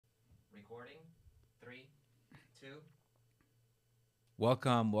Recording. 3, 2.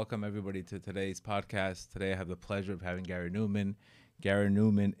 Welcome everybody to today's podcast. Today I have the pleasure of having Gary Neuman. Gary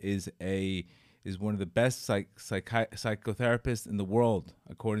Neuman is one of the best psychotherapists in the world,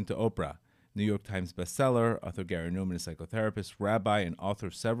 according to Oprah. New York Times bestseller, author Gary Neuman is a psychotherapist, rabbi, and author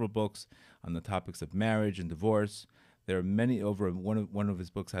of several books on the topics of marriage and divorce. There are many, one of his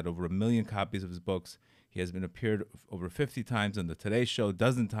books had over 1 million copies of his books. He has been appeared over 50 times on the Today Show, a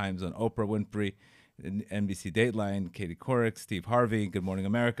dozen times on Oprah Winfrey, NBC Dateline, Katie Couric, Steve Harvey, Good Morning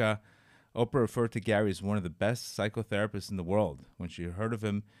America. Oprah referred to Gary as one of the best psychotherapists in the world when she heard of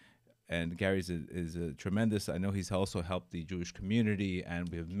him. And Gary is a tremendous. I know he's also helped the Jewish community, and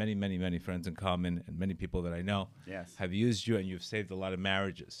we have many friends in common, and many people that I know have used you, and you've saved a lot of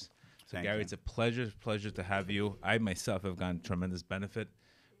marriages. So Thank Gary, you. it's a pleasure to have you. I myself have gotten tremendous benefit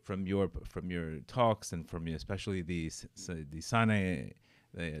from your talks and from especially the Sane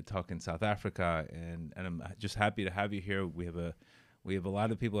talk in South Africa, and I'm just happy to have you here. We have a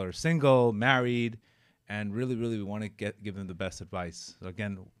lot of people that are single, married, and really we want to give them the best advice. So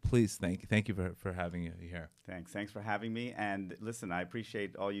again, please thank you for having you here. Thanks for having me. And listen, I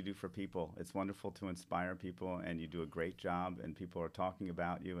appreciate all you do for people. It's wonderful to inspire people, and you do a great job. And people are talking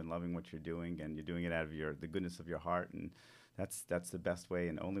about you and loving what you're doing, and you're doing it out of the goodness of your heart. And that's the best way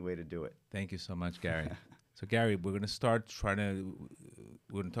and only way to do it. Thank you so much, Gary. So Gary, we're going to start talk a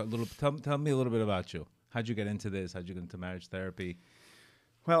little. Tell me a little bit about you. How'd you get into this? How'd you get into marriage therapy?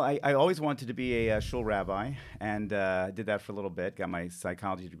 Well, I always wanted to be a shul rabbi, and did that for a little bit. Got my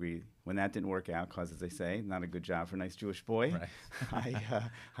psychology degree. When that didn't work out, because as they say, not a good job for a nice Jewish boy, right.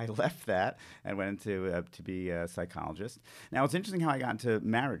 I left that and went into to be a psychologist. Now, it's interesting how I got into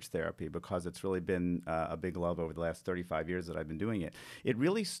marriage therapy, because it's really been a big love over the last 35 years that I've been doing it. It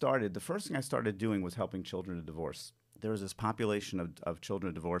really started, the first thing I started doing was helping children to divorce. There was this population of children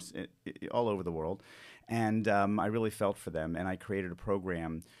of divorce all over the world, and I really felt for them, and I created a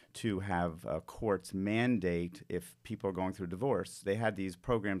program to have courts mandate if people are going through divorce. They had these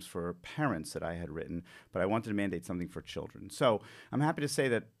programs for parents that I had written, but I wanted to mandate something for children. So I'm happy to say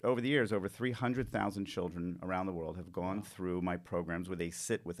that over the years, over 300,000 children around the world have gone through my programs, where they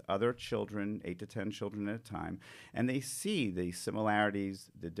sit with other children, 8 to 10 children at a time, and they see the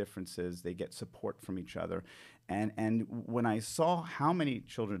similarities, the differences, they get support from each other. And when I saw how many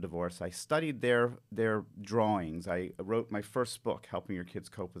children divorce, I studied their drawings. I wrote my first book, Helping Your Kids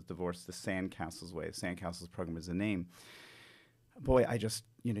Cope with Divorce, The Sandcastles Way. The Sandcastles program is the name. Boy, I just,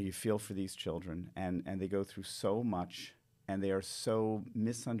 you feel for these children, and they go through so much, and they are so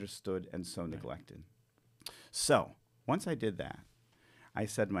misunderstood and so neglected. So once I did that, I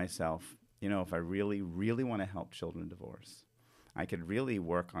said to myself, if I really want to help children divorce, I could really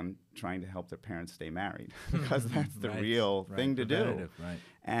work on trying to help their parents stay married, because that's the real thing to do. Right.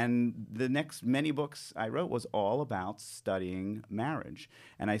 And the next many books I wrote was all about studying marriage.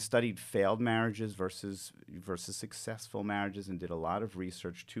 And I studied failed marriages versus successful marriages, and did a lot of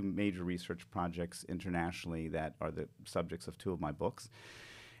research, 2 major research projects internationally that are the subjects of 2 of my books.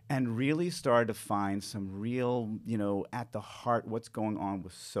 And really started to find some real, at the heart, what's going on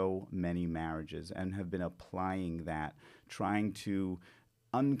with so many marriages, and have been applying that, trying to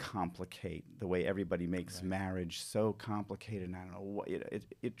uncomplicate the way everybody makes marriage so complicated. And I don't know what,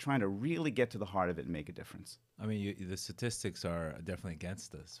 trying to really get to the heart of it and make a difference. I mean, the statistics are definitely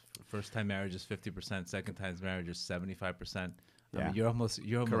against us. First-time marriage is 50%. Second-time marriage is 75%. I mean, you're almost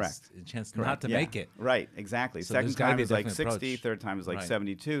a chance not to make it. Right, exactly. So Second time is like 60, approach. Third time is like Right.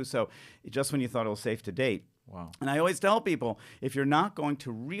 72. So just when you thought it was safe to date. Wow. And I always tell people, if you're not going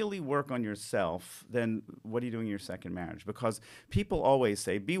to really work on yourself, then what are you doing in your second marriage? Because people always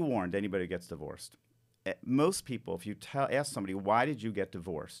say, be warned, anybody who gets divorced. Most people, if you ask somebody, why did you get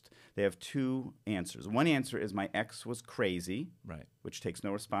divorced? They have 2 answers. One answer is, my ex was crazy, Right. which takes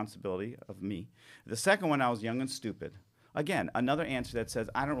no responsibility of me. The second one, I was young and stupid. Again, another answer that says,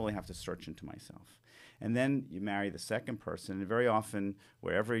 I don't really have to search into myself. And then you marry the second person, and very often,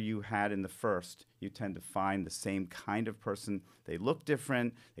 wherever you had in the first, you tend to find the same kind of person. They look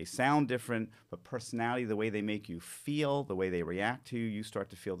different, they sound different, but personality, the way they make you feel, the way they react to you, you start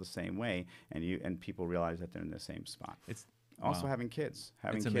to feel the same way, and people realize that they're in the same spot. It's also having kids.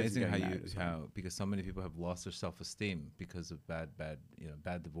 It's amazing how because so many people have lost their self-esteem because of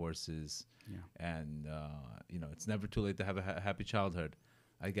bad divorces, and it's never too late to have a happy childhood,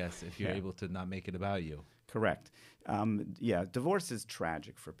 I guess, if you're able to not make it about you. Correct. Divorce is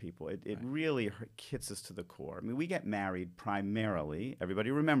tragic for people. It really hits us to the core. I mean, we get married primarily,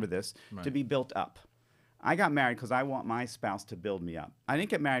 everybody remember this, to be built up. I got married because I want my spouse to build me up. I didn't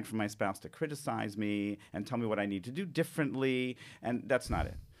get married for my spouse to criticize me and tell me what I need to do differently, and that's not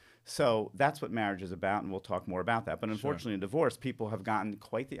it. So that's what marriage is about, and we'll talk more about that. But Sure. unfortunately, in divorce, people have gotten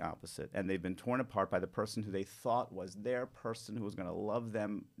quite the opposite, and they've been torn apart by the person who they thought was their person, who was going to love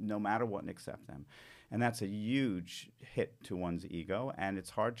them no matter what and accept them. And that's a huge hit to one's ego, and it's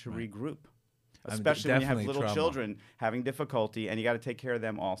hard to regroup, especially when you have definitely little trauma. children having difficulty, and you got to take care of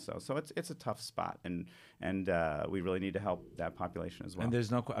them also. So it's a tough spot, and we really need to help that population as well. And there's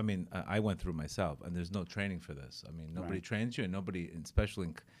no, I mean, I went through myself, and there's no training for this. I mean, nobody Right. trains you, and nobody,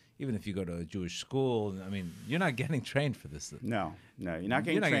 especially even if you go to a Jewish school, I mean, you're not getting trained for this. No, you're not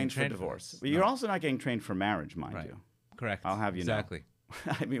getting trained for divorce. But you're also not getting trained for marriage, mind Right. you. Correct. I'll have you know. Exactly.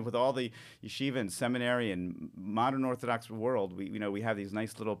 I mean, with all the yeshiva and seminary and modern Orthodox world, we have these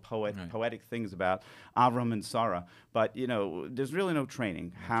nice little poetic things about Avram and Sarah, but there's really no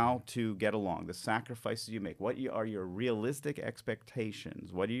training how to get along. The sacrifices you make, what are your realistic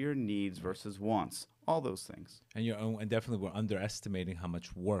expectations, what are your needs versus wants, all those things. And definitely we're underestimating how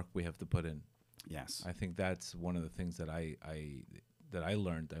much work we have to put in. Yes, I think that's one of the things that I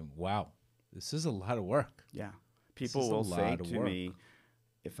learned. And wow, this is a lot of work. yeah. This People is a will say lot of to work. me,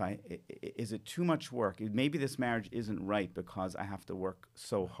 is it too much work? Maybe this marriage isn't right because I have to work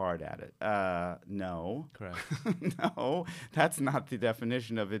so hard at it. No. Correct. No, that's not the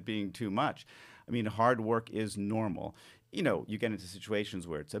definition of it being too much. I mean, hard work is normal. You get into situations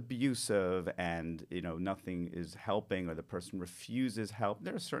where it's abusive and, nothing is helping or the person refuses help.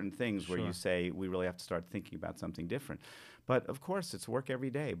 There are certain things where Sure. you say we really have to start thinking about something different. But, of course, it's work every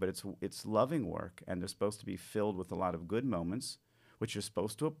day, but it's loving work, and they're supposed to be filled with a lot of good moments, which you're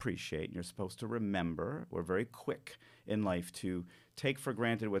supposed to appreciate and you're supposed to remember. We're very quick in life to take for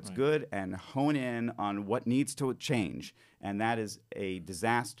granted what's Right. good and hone in on what needs to change, and that is a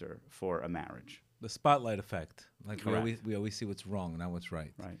disaster for a marriage. The spotlight effect. Like Correct. we always see what's wrong, not what's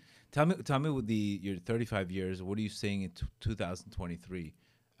right. Right. Tell me with your 35 years, what are you seeing in 2023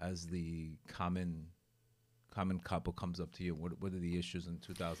 as the common couple comes up to you? What are the issues in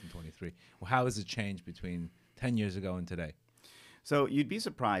 2023? Well, how has it changed between 10 years ago and today? So you'd be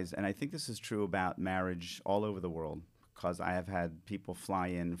surprised, and I think this is true about marriage all over the world, because I have had people fly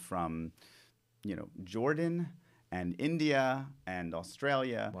in from, Jordan and India and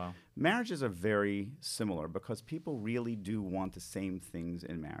Australia. Wow. Marriages are very similar because people really do want the same things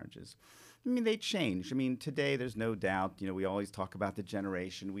in marriages. I mean, they change. I mean, today there's no doubt, we always talk about the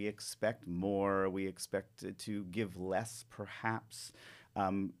generation. We expect more. We expect to give less, perhaps.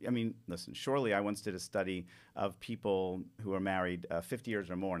 Listen, surely I once did a study of people who are married 50 years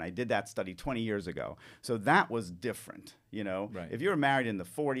or more, and I did that study 20 years ago. So that was different, Right. If you were married in the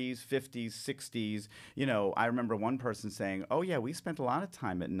 40s, 50s, 60s, I remember one person saying, oh, yeah, we spent a lot of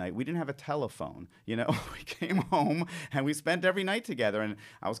time at night. We didn't have a telephone, We came home and we spent every night together. And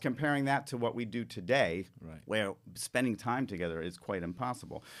I was comparing that to what we do today, Right. where spending time together is quite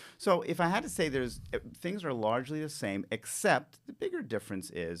impossible. So if I had to say things are largely the same, except the bigger difference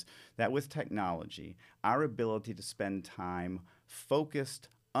is that with technology, our ability to spend time, focused,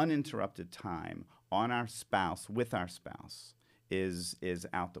 uninterrupted time on our spouse, with our spouse, is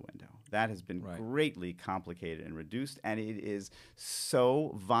out the window. That has been Right. greatly complicated and reduced, and it is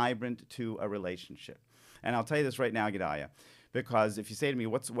so vibrant to a relationship. And I'll tell you this right now, Gedale, because if you say to me,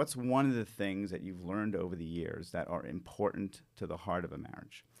 what's one of the things that you've learned over the years that are important to the heart of a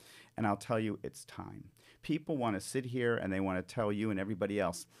marriage? And I'll tell you, it's time. People want to sit here and they want to tell you and everybody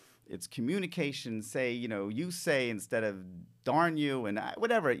else, it's communication, say, you say instead of darn you and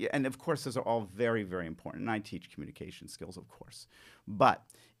whatever. And of course, those are all very, very important. And I teach communication skills, of course. But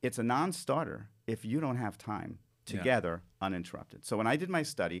it's a non-starter if you don't have time together uninterrupted. So when I did my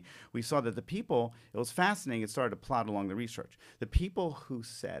study, we saw that the people, it was fascinating, it started to plot along the research. The people who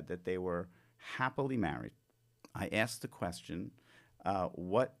said that they were happily married, I asked the question,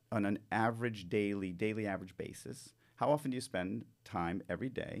 what on an average daily average basis, how often do you spend time every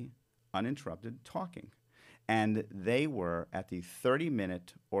day uninterrupted talking? And they were at the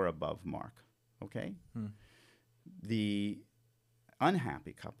 30-minute or above mark, okay? The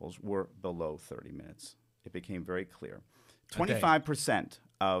unhappy couples were below 30 minutes. It became very clear. 25%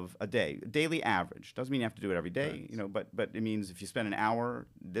 of a day, daily average. Doesn't mean you have to do it every day, Right. but it means if you spend an hour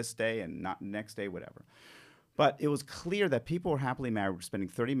this day and not next day, whatever. But it was clear that people who were happily married were spending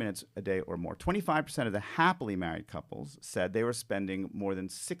 30 minutes a day or more. 25% of the happily married couples said they were spending more than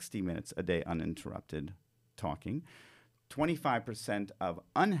 60 minutes a day uninterrupted talking. 25% of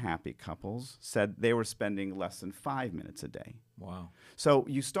unhappy couples said they were spending less than 5 minutes a day Wow. So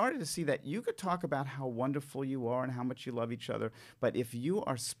you started to see that you could talk about how wonderful you are and how much you love each other, but if you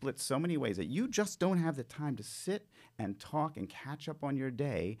are split so many ways that you just don't have the time to sit and talk and catch up on your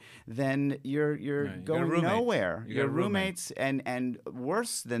day, then you're Right. going nowhere. You got Your a roommate. roommates, and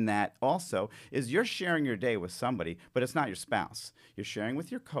worse than that also is you're sharing your day with somebody, but it's not your spouse. You're sharing with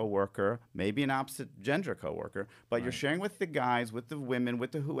your coworker, maybe an opposite gender coworker, but you're sharing with the guys, with the women,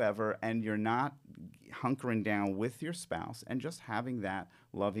 with the whoever, and you're not hunkering down with your spouse and just having that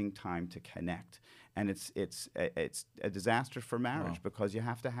loving time to connect. And it's a disaster for marriage because you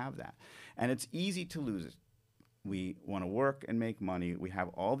have to have that. And it's easy to lose it. We want to work and make money. We have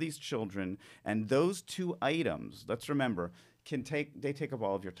all these children, and those two items, let's remember, they take up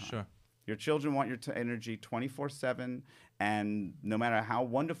all of your time. Sure. Your children want your energy 24/7, and no matter how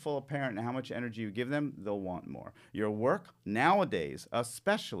wonderful a parent and how much energy you give them, they'll want more. Your work nowadays,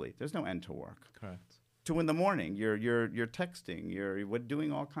 especially, there's no end to work. Correct. 2 in the morning, you're texting, you're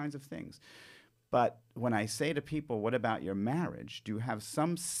doing all kinds of things. But when I say to people, what about your marriage? Do you have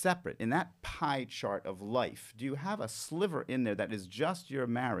some separate, in that pie chart of life, do you have a sliver in there that is just your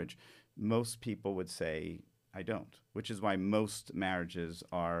marriage? Most people would say, I don't, which is why most marriages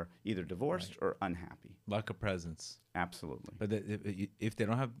are either divorced or unhappy. Lack of presence. Absolutely. But if they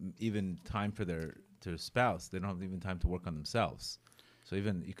don't have even time for their spouse, they don't have even time to work on themselves. So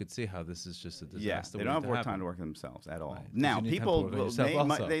even you could see how this is just a disaster. Yeah, they don't have time to work on themselves at all. Now, people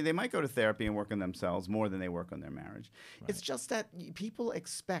they might go to therapy and work on themselves more than they work on their marriage. Right. It's just that people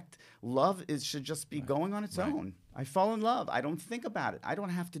expect love should just be going on its own. I fall in love. I don't think about it. I don't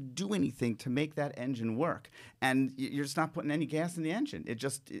have to do anything to make that engine work. And you're just not putting any gas in the engine.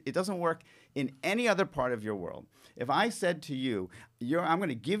 It doesn't work in any other part of your world. If I said to you, I'm going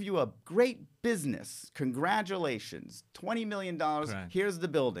to give you a great business, congratulations, $20 million, here's the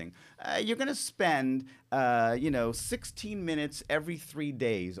building. You're going to spend 16 minutes every 3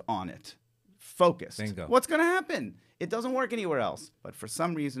 days on it. Focused. Bingo. What's going to happen? It doesn't work anywhere else. But for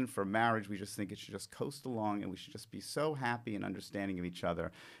some reason, for marriage, we just think it should just coast along, and we should just be so happy and understanding of each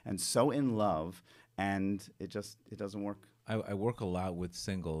other and so in love, and it doesn't work. I work a lot with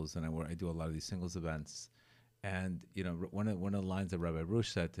singles, and I do a lot of these singles events. And one of the lines that Rabbi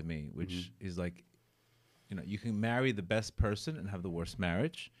Rush said to me, which is like, you can marry the best person and have the worst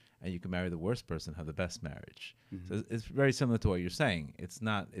marriage, and you can marry the worst person and have the best marriage. So it's very similar to what you're saying. It's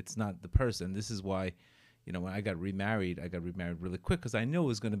not the person. This is why, when I got remarried really quick because I knew it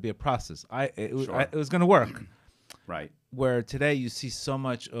was going to be a process. It was going to work. Right. Where today you see so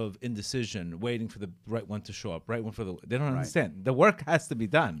much of indecision, waiting for the right one to show up, they don't understand. The work has to be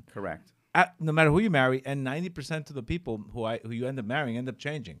done. Correct. No matter who you marry, and 90% of the people who you end up marrying end up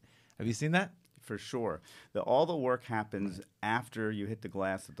changing. Have you seen that? For sure. All the work happens after you hit the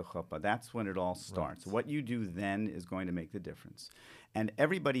glass at the chuppah. That's when it all starts. What you do then is going to make the difference. And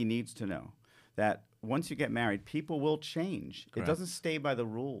everybody needs to know that once you get married, people will change. Correct. It doesn't stay by the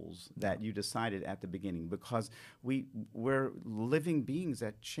rules that you decided at the beginning because we're living beings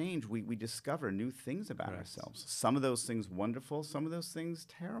that change. We discover new things about ourselves. Some of those things wonderful, some of those things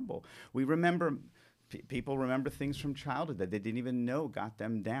terrible. We remember... People remember things from childhood that they didn't even know got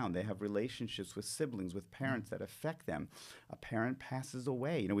them down. They have relationships with siblings, with parents that affect them. A parent passes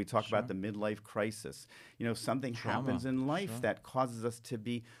away. We talk about the midlife crisis. Something happens in life that causes us to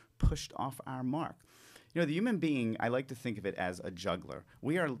be pushed off our mark. The human being, I like to think of it as a juggler.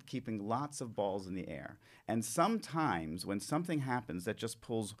 We are keeping lots of balls in the air. And sometimes when something happens that just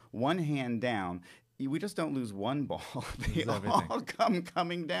pulls one hand down, we just don't lose one ball. They all come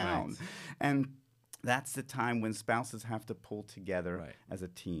coming down. Right. And that's the time when spouses have to pull together as a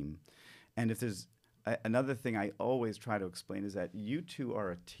team. And if there's another thing I always try to explain is that you two are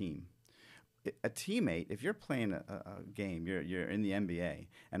a team. A teammate, if you're playing a game, you're in the NBA,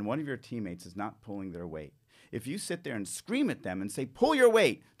 and one of your teammates is not pulling their weight, if you sit there and scream at them and say, pull your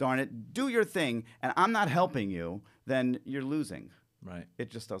weight, darn it, do your thing, and I'm not helping you, then you're losing. Right.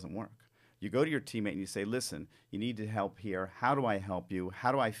 It just doesn't work. You go to your teammate and you say, listen, you need to help here. How do I help you?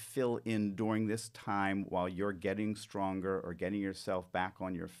 How do I fill in during this time while you're getting stronger or getting yourself back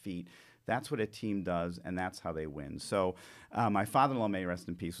on your feet? That's what a team does, and that's how they win. So my father-in-law, may rest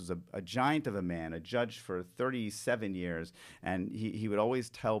in peace, was a giant of a man, a judge for 37 years, and he would always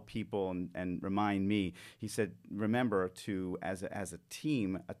tell people and remind me, he said, remember to, as a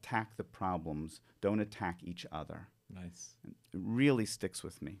team, attack the problems. Don't attack each other. Nice. It really sticks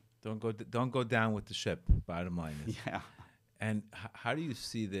with me. Don't go down with the ship. Bottom line is. Yeah. And how do you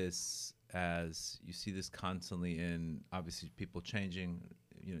see this? As you see this constantly in obviously people changing,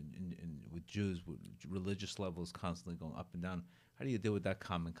 with Jews, religious levels constantly going up and down. How do you deal with that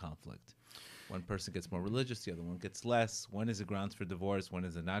common conflict? One person gets more religious, the other one gets less. When is it grounds for divorce? When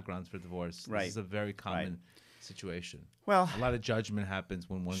is it not grounds for divorce? Right. This is a very common situation. Well, a lot of judgment happens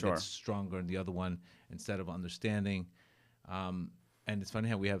when one Sure. gets stronger and the other one, instead of understanding. And it's funny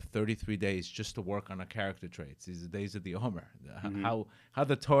how we have 33 days just to work on our character traits. These are the days of the Omer. How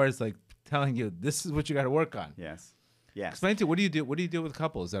the Torah is like telling you this is what you got to work on. Yes. Yes. Explain to you, what do you do? What do you do with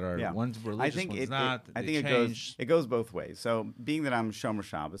couples that are one's religious, one's not? I think it goes both ways. So being that I'm Shomer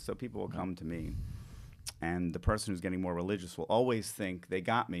Shabbos, so people will come to me, and the person who's getting more religious will always think they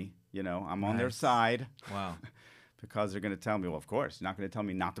got me. I'm on their side. Wow. Because they're going to tell me, well, of course, you're not going to tell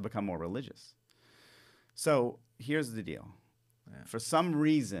me not to become more religious. So here's the deal. Yeah. For some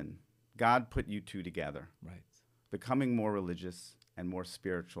reason, God put you two together. Right. Becoming more religious and more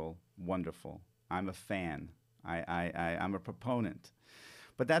spiritual, wonderful. I'm a fan. I'm a proponent.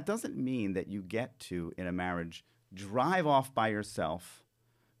 But that doesn't mean that you get to, in a marriage, drive off by yourself,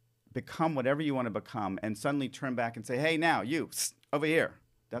 become whatever you want to become, and suddenly turn back and say, hey, now, you, over here.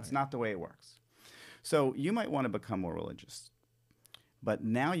 That's not the way it works. So you might want to become more religious. But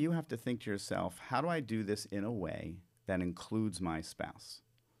now you have to think to yourself, how do I do this in a way that includes my spouse?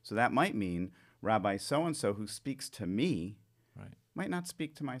 So that might mean Rabbi so-and-so who speaks to me might not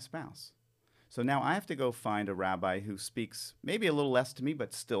speak to my spouse. So now I have to go find a rabbi who speaks maybe a little less to me,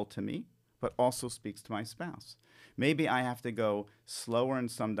 but still to me, but also speaks to my spouse. Maybe I have to go slower in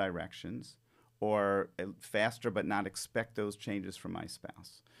some directions or faster, but not expect those changes from my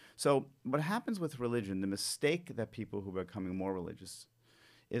spouse. So what happens with religion, the mistake that people who are becoming more religious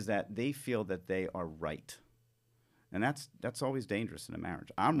is that they feel that they are right. And that's always dangerous in a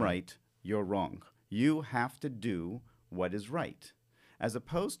marriage. I'm right, you're wrong. You have to do what is right. As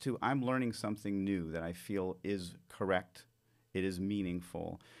opposed to, I'm learning something new that I feel is correct, it is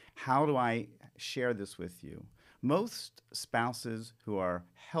meaningful. How do I share this with you? Most spouses who are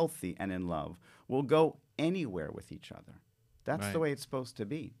healthy and in love will go anywhere with each other. That's the way it's supposed to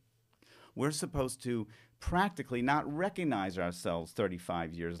be. We're supposed to practically not recognize ourselves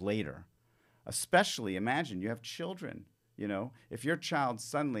 35 years later. Especially, imagine you have children. If your child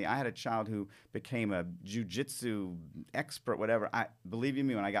suddenly, I had a child who became a jujitsu expert, whatever. Believe you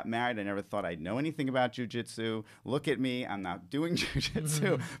me, when I got married, I never thought I'd know anything about jujitsu. Look at me, I'm not doing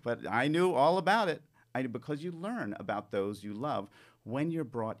jujitsu, but I knew all about it. Because you learn about those you love when you're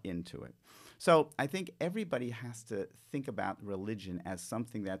brought into it. So I think everybody has to think about religion as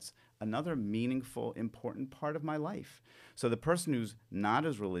something that's another meaningful, important part of my life. So the person who's not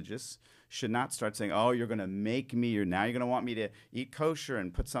as religious should not start saying, oh, you're going to make me, or now you're going to want me to eat kosher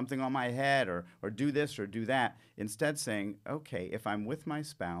and put something on my head or do this or do that. Instead saying, okay, if I'm with my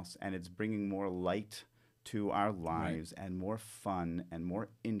spouse and it's bringing more light to our lives and more fun and more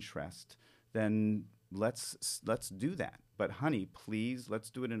interest, then let's do that. But honey, please,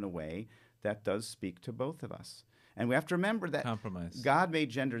 let's do it in a way that does speak to both of us. And we have to remember that God made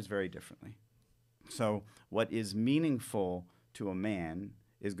genders very differently. So what is meaningful to a man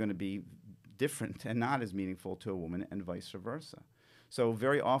is going to be different and not as meaningful to a woman, and vice versa. So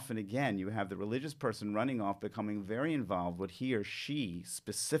very often, again, you have the religious person running off, becoming very involved, what he or she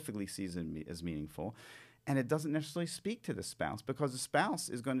specifically sees as meaningful. And it doesn't necessarily speak to the spouse, because the spouse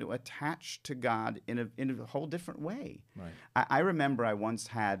is going to attach to God in a whole different way. Right. I remember I once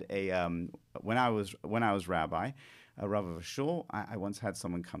had when I was rabbi, a rav of a shul, I once had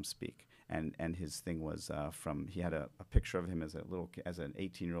someone come speak, and his thing was he had a picture of him as an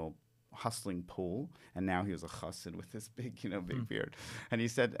 18-year-old hustling pool, and now he was a chassid with this big beard. And he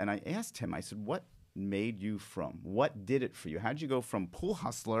said, and I asked him, I said, what made you from? What did it for you? How'd you go from pool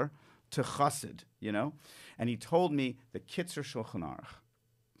hustler to chassid, And he told me the Kitzer Shulchan Aruch.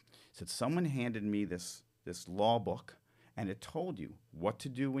 He said, someone handed me this law book, and it told you what to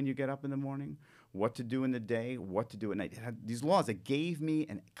do when you get up in the morning, what to do in the day, what to do at night. It had these laws that gave me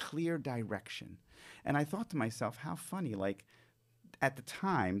a clear direction. And I thought to myself, how funny, at the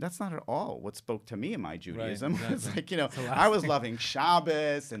time, that's not at all what spoke to me in my Judaism. Right, exactly. It's I was loving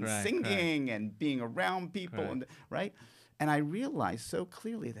Shabbos and singing and being around people, right? And I realized so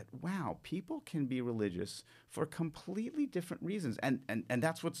clearly that, wow, people can be religious for completely different reasons. And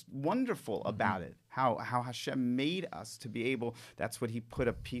that's what's wonderful about it, how Hashem made us to be able, that's what he put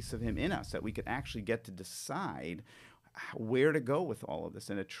a piece of him in us, that we could actually get to decide where to go with all of this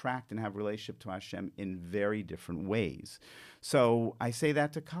and attract and have a relationship to Hashem in very different ways. So I say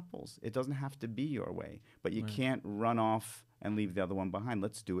that to couples. It doesn't have to be your way, but you can't run off and leave the other one behind.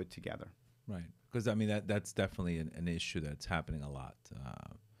 Let's do it together. Right. Because, that's definitely an issue that's happening a lot.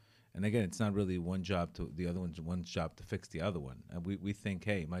 And again, it's not really one job to the other one's job to fix the other one. And we think,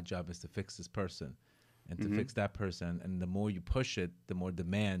 hey, my job is to fix this person and to fix that person. And the more you push it, the more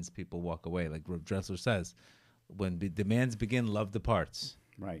demands people walk away. Like Rav Dressler says, when the demands begin, love departs.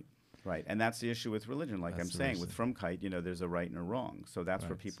 Right. Right, and that's the issue with religion. Like That's I'm the saying, reason. with Frumkeit, there's a right and a wrong. So that's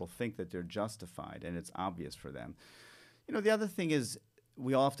where Right. people think that they're justified, and it's obvious for them. The other thing is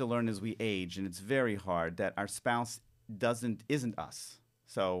we all have to learn as we age, and it's very hard that our spouse isn't us.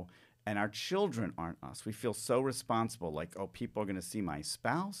 So, and our children aren't us. We feel so responsible, like, oh, people are going to see my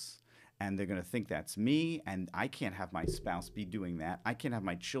spouse, and they're going to think that's me, and I can't have my spouse be doing that. I can't have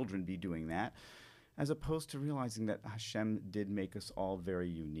my children be doing that. As opposed to realizing that Hashem did make us all very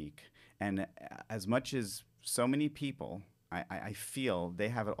unique. And as much as so many people, I feel they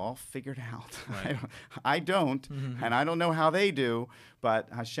have it all figured out. Right. I don't, and I don't know how they do, but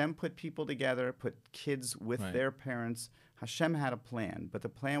Hashem put people together, put kids with Right. their parents. Hashem had a plan, but the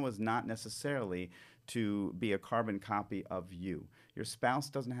plan was not necessarily to be a carbon copy of you. Your spouse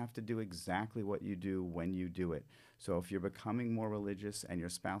doesn't have to do exactly what you do when you do it. So if you're becoming more religious and your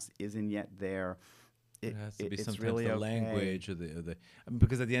spouse isn't yet there, It has to be it's sometimes really the okay. language or the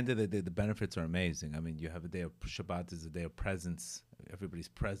because at the end of the day, the benefits are amazing. I mean, you have a day of Shabbat is a day of presence. Everybody's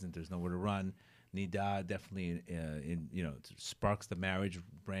present. There's nowhere to run. Nida definitely, sparks the marriage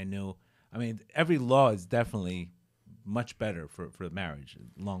brand new. I mean, every law is definitely much better for the marriage,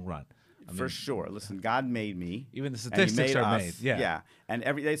 long run. I For mean, sure. Listen, God made me. Even the and he statistics made are us. made. Yeah. And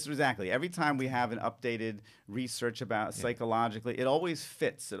every time we have an updated research about psychologically, it always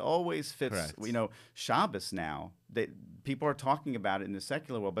fits. It always fits. Correct. Shabbos now, people are talking about it in the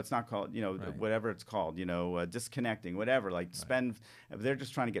secular world, but it's not called, Right. whatever it's called, disconnecting, whatever. Like they're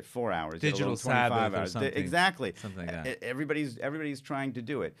just trying to get 4 hours. Digital 25 Sabbath or hours. something. Exactly. Something like that. Everybody's trying to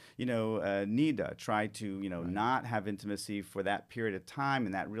do it. Nida, try to, not have intimacy for that period of time,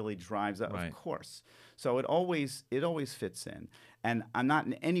 and that really drives up, Right. of course. So it always fits in. And I'm not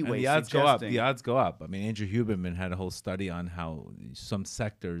in any way And the odds go up. suggesting... The odds go up. I mean, Andrew Huberman had a whole study on how some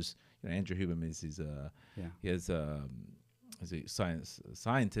sectors. Andrew Huberman he's a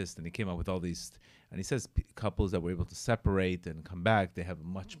scientist, and he came up with all these. And he says couples that were able to separate and come back, they have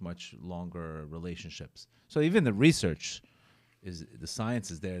much longer relationships. So even the research the science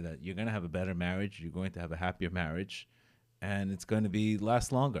is there that you're going to have a better marriage, you're going to have a happier marriage, and it's going to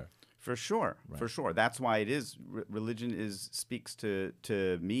last longer. For sure, Right. for sure. That's why it is. Religion speaks to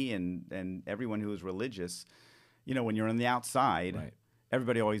me and everyone who is religious. When you're on the outside, Right.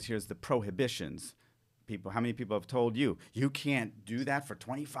 everybody always hears the prohibitions. How many people have told you can't do that for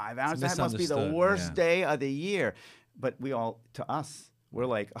 25 hours? That must be the misunderstood, worst yeah. day of the year. But to us, we're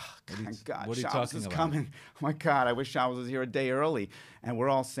like, oh, my God, what are you Shabbos talking is about? coming. Oh, my God, I wish Shabbos was here a day early. And we're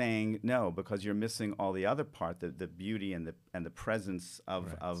all saying no, because you're missing all the other part, the beauty and the presence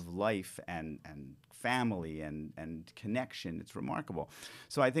of life and family and connection. It's remarkable.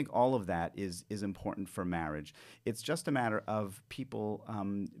 So I think all of that is important for marriage. It's just a matter of people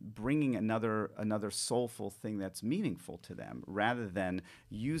bringing another soulful thing that's meaningful to them, rather than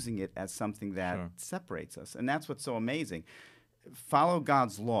using it as something that Sure. separates us. And that's what's so amazing. Follow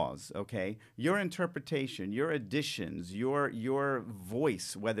God's laws, okay? Your interpretation, your additions, your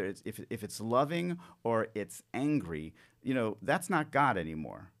voice, whether if it's loving or it's angry, that's not God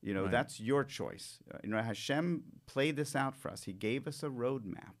anymore. Right. That's your choice. Hashem played this out for us. He gave us a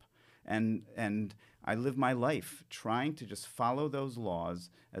roadmap, and I live my life trying to just follow those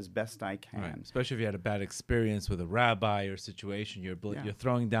laws as best I can. Right. Especially if you had a bad experience with a rabbi or situation, you're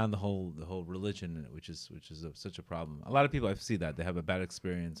throwing down the whole religion, which is such a problem. A lot of people I see that they have a bad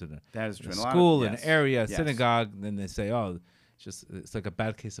experience in That is a true. school, yes. an area, a Yes. synagogue, and then they say, "Oh, it's like a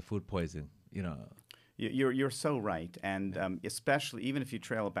bad case of food poisoning." You're so right, and especially even if you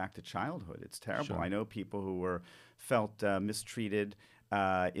trail it back to childhood, it's terrible. Sure. I know people who felt mistreated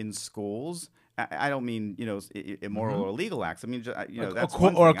in schools. I don't mean immoral or illegal acts. I mean that's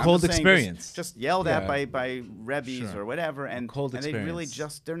one or a thing. I'm cold just saying experience. just yelled at Yeah. by rebbes Sure. or whatever, and cold they really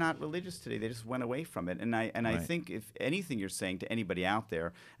experience. they're not religious today. They just went away from it. And I Right. think if anything you're saying to anybody out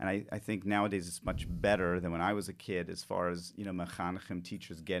there, and I think nowadays it's much better than when I was a kid as far as mechanechim,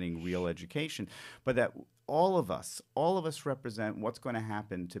 teachers getting real education, but that all of us represent what's going to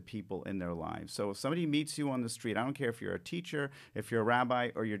happen to people in their lives. So if somebody meets you on the street, I don't care if you're a teacher, if you're a rabbi,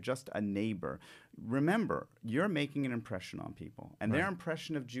 or you're just a neighbor, remember, you're making an impression on people. And their Right.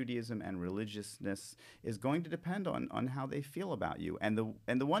 impression of Judaism and religiousness is going to depend on how they feel about you. And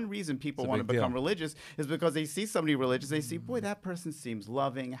the one reason people It's a want to big deal. become religious is because they see somebody religious, they see, boy, that person seems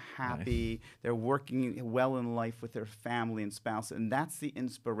loving, happy, they're working well in life with their family and spouse, and that's the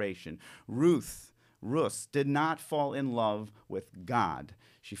inspiration. Ruth Rus, did not fall in love with God.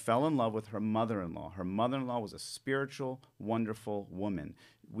 She fell in love with her mother-in-law. Her mother-in-law was a spiritual, wonderful woman.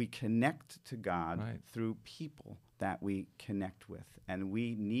 We connect to God through people that we connect with, and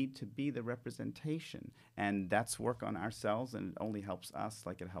we need to be the representation. And that's work on ourselves, and it only helps us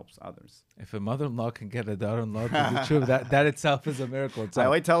like it helps others. If a mother-in-law can get a daughter-in-law to be true, that itself is a miracle. I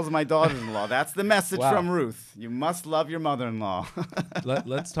always tell my daughters-in-law, that's the message from Ruth. You must love your mother-in-law.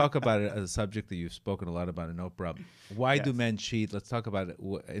 Let's talk about it as a subject that you've spoken a lot about in Oprah. Why do men cheat? Let's talk about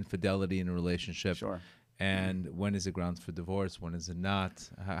infidelity in a relationship. Sure. And when is it grounds for divorce? When is it not?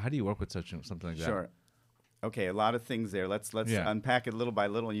 How do you work with something like that? Sure. Okay, a lot of things there. Let's unpack it little by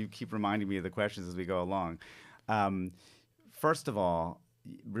little, and you keep reminding me of the questions as we go along. First of all,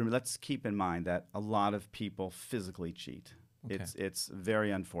 let's keep in mind that a lot of people physically cheat. Okay. It's very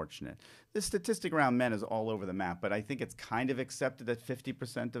unfortunate. The statistic around men is all over the map, but I think it's kind of accepted that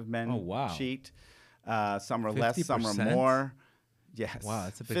 50% of men cheat. Some are 50%? Less, some are more. Yes. Wow,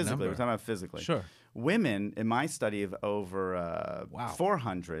 that's a big physically, number. We're talking about physically. Sure. Women, in my study of over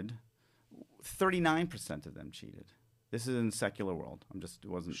 400, 39% of them cheated. This is in the secular world. It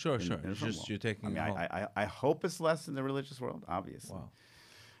wasn't sure. In Just you're taking. I hope it's less in the religious world, obviously. Wow.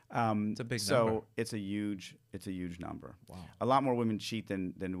 It's a big number. So it's a huge number. Wow. A lot more women cheat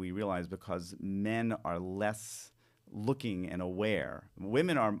than we realize because men are less looking and aware.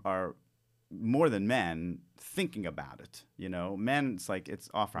 Women are more than men thinking about it. You know, men, it's like it's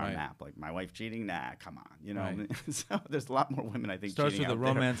off our map. Like, my wife cheating? Nah, come on. You know, so there's a lot more women, I think, starts cheating with the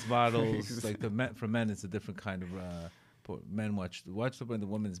out romance there. models. Like for men, it's a different kind of. Men watch when the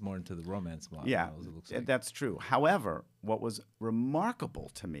woman is more into the romance models. Yeah, it looks like. That's true. However, what was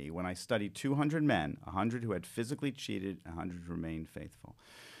remarkable to me when I studied 200 men, 100 who had physically cheated, 100 who remained faithful.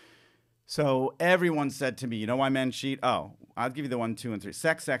 So everyone said to me, you know why men cheat? Oh, I'll give you the 1, 2, and 3.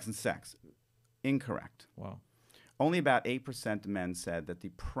 Sex, sex, and sex. Incorrect. Wow. Only about 8% of men said that the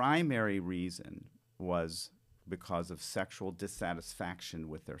primary reason was because of sexual dissatisfaction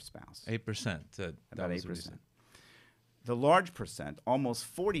with their spouse. 8%. About 8%. The large percent,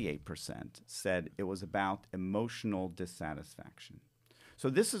 almost 48%, said it was about emotional dissatisfaction. So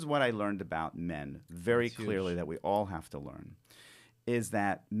this is what I learned about men very clearly that we all have to learn, is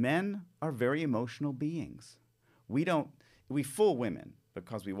that men are very emotional beings. We fool women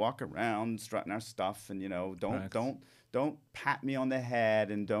because we walk around strutting our stuff and, you know, don't pat me on the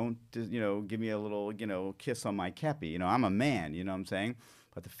head and don't, you know, give me a little, you know, kiss on my kepi. You know, I'm a man, you know what I'm saying?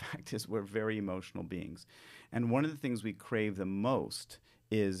 But the fact is we're very emotional beings. And one of the things we crave the most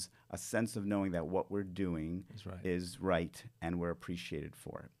is a sense of knowing that what we're doing is right and we're appreciated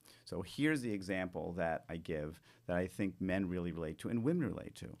for it. So here's the example that I give that I think men really relate to and women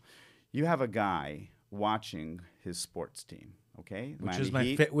relate to. You have a guy watching his sports team, okay?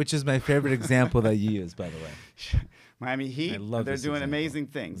 Which is my favorite example that you use, by the way. Miami Heat, they're doing amazing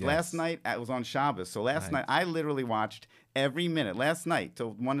things. Yes. Last night, it was on Shabbos, so last night I literally watched every minute, last night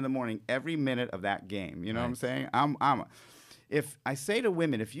till 1 in the morning, every minute of that game. You know what I'm saying? If I say to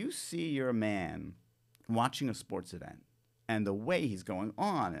women, if you see your man watching a sports event and the way he's going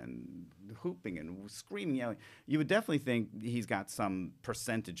on and hooping and screaming, yelling, you would definitely think he's got some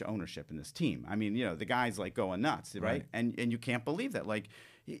percentage ownership in this team. I mean, you know, the guy's like going nuts, right? And you can't believe that. Like,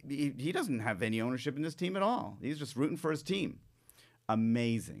 he doesn't have any ownership in this team at all. He's just rooting for his team.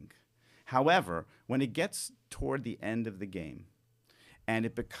 Amazing. However, when it gets toward the end of the game and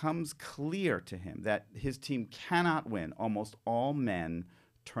it becomes clear to him that his team cannot win, almost all men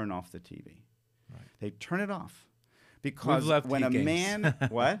turn off the TV. Right. They turn it off. Because when a man,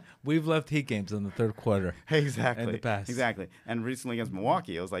 what? We've left Heat games in the third quarter. Exactly. In the past. Exactly. And recently against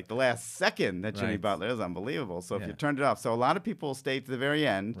Milwaukee, it was like the last second that Jimmy Butler is unbelievable. So if you turned it off. So a lot of people stayed to the very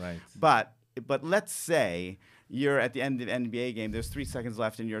end. Right. But let's say you're at the end of the NBA game, there's 3 seconds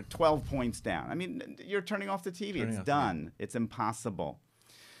left and you're 12 points down. I mean, you're turning off the TV. It's done. It's impossible.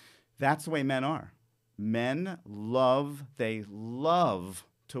 That's the way men are. Men love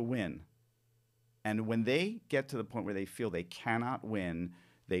to win. And when they get to the point where they feel they cannot win,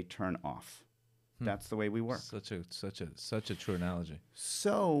 they turn off. That's the way we work. Such a true analogy.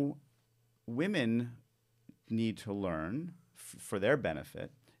 So women need to learn for their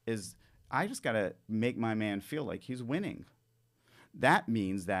benefit is I just got to make my man feel like he's winning. That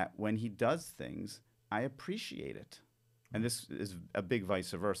means that when he does things, I appreciate it. And this is a big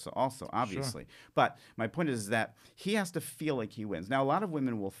vice versa also, obviously. Sure. But my point is that he has to feel like he wins. Now, a lot of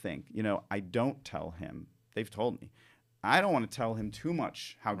women will think, you know, I don't tell him. They've told me, I don't want to tell him too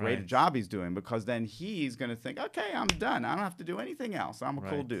much how great a job he's doing, because then he's going to think, okay, I'm done. I don't have to do anything else. I'm a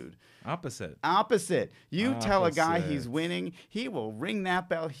cool dude. Opposite. You tell a guy he's winning, he will ring that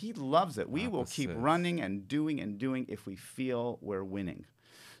bell. He loves it. We will keep running and doing if we feel we're winning.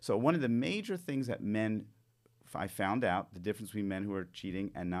 So one of the major things that men, I found out, the difference between men who are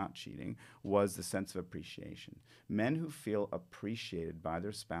cheating and not cheating, was the sense of appreciation. Men who feel appreciated by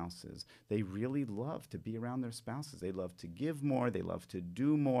their spouses, they really love to be around their spouses. They love to give more. They love to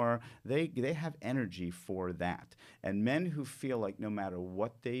do more. They have energy for that. And men who feel like no matter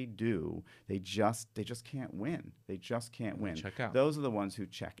what they do, they just can't win. They just can't win. Check out. Those are the ones who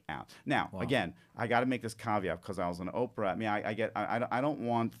check out. Now, again, I got to make this caveat because I was on Oprah. I mean, I don't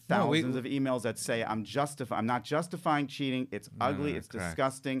want thousands of emails that say I'm not justifying cheating. It's ugly. It's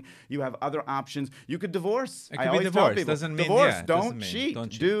disgusting. You have other options. You could divorce. It could be divorce. Doesn't mean divorce. Don't cheat.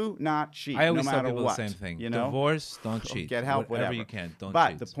 Do not cheat. I always no tell matter people what. the same thing. You know? Divorce. Don't cheat. Get help. Whatever whatever you can. Don't cheat.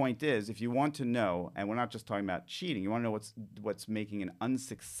 But the point is, if you want to know, and we're not just talking about cheating, you want to know what's making an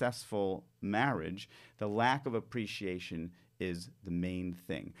unsuccessful marriage. The lack of appreciation is the main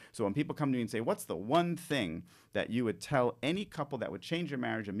thing. So when people come to me and say, what's the one thing that you would tell any couple that would change your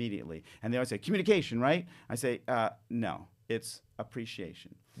marriage immediately? And they always say, communication, right? I say, no, it's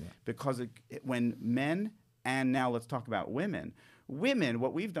appreciation. Yeah. Because when men, and now let's talk about women,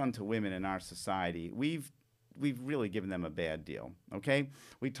 what we've done to women in our society, we've really given them a bad deal, okay?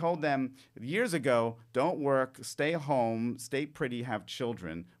 We told them years ago, don't work, stay home, stay pretty, have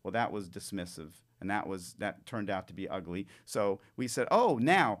children. Well, that was dismissive. And that turned out to be ugly. So we said, oh,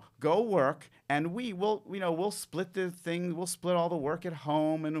 now go work, and we'll split the thing. We'll split all the work at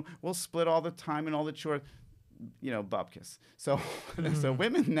home, and we'll split all the time and all the chores. Bupkis. So, so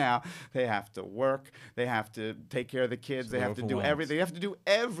women now, they have to work. They have to take care of the kids. They have to do everything. They have to do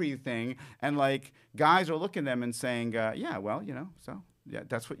everything. And like guys are looking at them and saying, yeah, well, so yeah,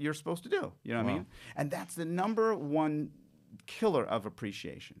 that's what you're supposed to do. You know what I mean? And that's the number one killer of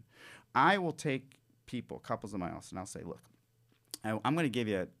appreciation. I will take couples in my office, and I'll say, look, I'm going to give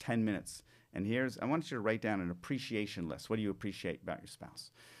you 10 minutes, and I want you to write down an appreciation list. What do you appreciate about your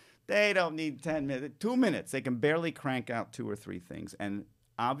spouse? They don't need 10 minutes, 2 minutes. They can barely crank out 2 or 3 things, and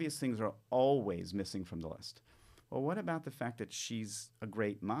obvious things are always missing from the list. Well, what about the fact that she's a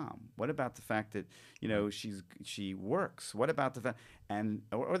great mom? What about the fact that, she works? What about the fact,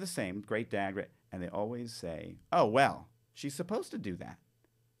 or the same, great dad, and they always say, oh, well, she's supposed to do that.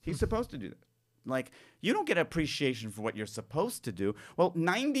 He's supposed to do that. Like, you don't get appreciation for what you're supposed to do. Well,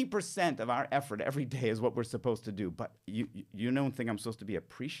 90% of our effort every day is what we're supposed to do. But you don't think I'm supposed to be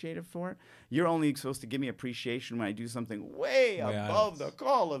appreciated for it? You're only supposed to give me appreciation when I do something way above the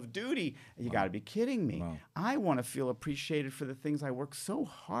call of duty. You got to be kidding me. I want to feel appreciated for the things I work so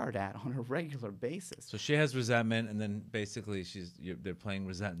hard at on a regular basis. So she has resentment, and then basically they're playing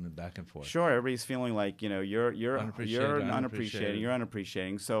resentment back and forth. Sure, everybody's feeling like, you're unappreciating, you're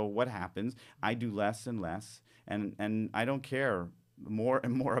unappreciating. So what happens? I do less and less, and I don't care more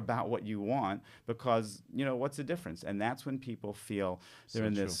and more about what you want, because what's the difference? And that's when people feel they're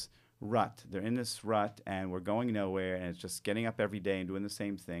in this rut. They're in this rut, and we're going nowhere, and it's just getting up every day and doing the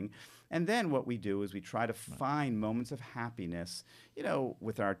same thing. And then what we do is we try to find moments of happiness,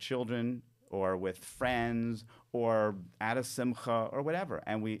 with our children or with friends or at a simcha or whatever,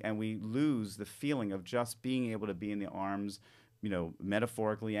 and we lose the feeling of just being able to be in the arms,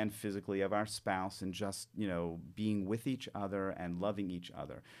 metaphorically and physically, of our spouse, and just, being with each other and loving each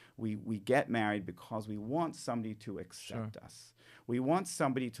other. We get married because we want somebody to accept us. We want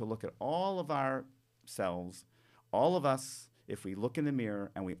somebody to look at all of ourselves, all of us. If we look in the mirror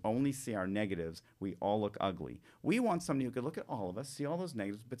and we only see our negatives, we all look ugly. We want somebody who could look at all of us, see all those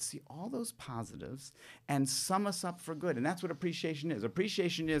negatives, but see all those positives and sum us up for good. And that's what appreciation is.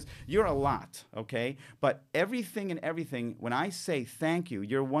 Appreciation is, you're a lot, okay? But everything, when I say thank you,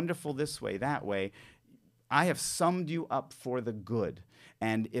 you're wonderful this way, that way, I have summed you up for the good.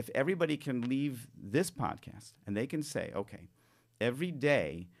 And if everybody can leave this podcast and they can say, okay, every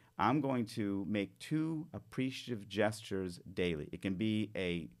day, I'm going to make 2 appreciative gestures daily. It can be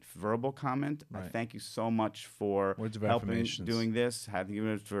a verbal comment. I thank you so much for helping doing this, having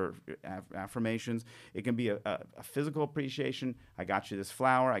given it for affirmations. It can be a physical appreciation. I got you this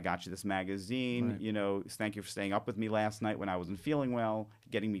flower. I got you this magazine. Thank you for staying up with me last night when I wasn't feeling well,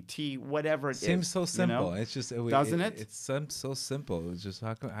 getting me tea, whatever it seems is. so simple. It's just doesn't it? It's so simple. It's just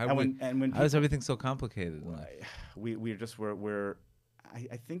how is everything so complicated?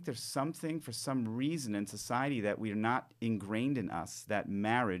 I think there's something, for some reason in society, that we're not ingrained in us, that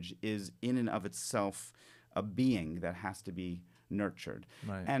marriage is in and of itself a being that has to be nurtured.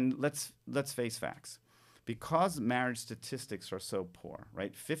 Right. And let's face facts. because marriage statistics are so poor,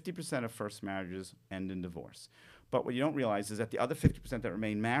 right? 50% of first marriages end in divorce. But what you don't realize is that the other 50% that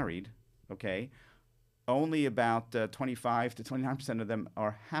remain married, okay, only about 25 to 29% of them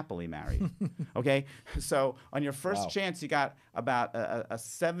are happily married. Okay, so on your first chance, you got about a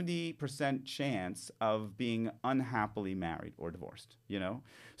 70% chance of being unhappily married or divorced. You know,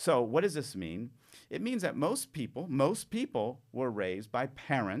 so what does this mean? It means that most people were raised by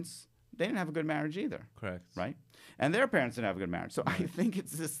parents. They didn't have a good marriage either. Correct. Right? And their parents didn't have a good marriage. So I think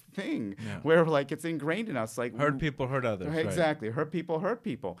it's this thing where like it's ingrained in us. Like hurt people hurt others. Exactly. Right. Hurt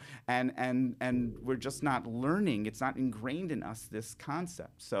people. And we're just not learning. It's not ingrained in us, this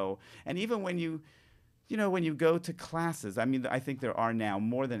concept. So, and even when you go to classes, I mean, I think there are now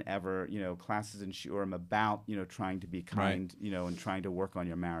more than ever, classes in Shurim about, trying to be kind, and trying to work on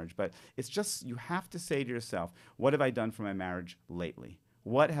your marriage. But it's just, you have to say to yourself, what have I done for my marriage lately?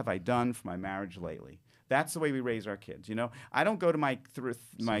 What have I done for my marriage lately? That's the way we raise our kids. I don't go to my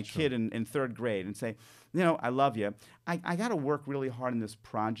kid in third grade and say, I love you. I got to work really hard on this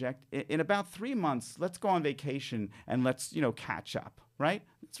project. In about 3 months, let's go on vacation and let's, catch up, right?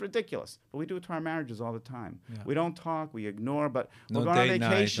 It's ridiculous. But we do it to our marriages all the time. Yeah. We don't talk, we ignore, but we're going on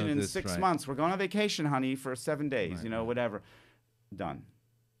vacation in 6 months. We're going on vacation, honey, for 7 days, whatever. Done.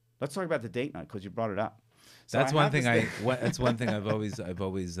 Let's talk about the date night because you brought it up. So that's one thing that's one thing I've always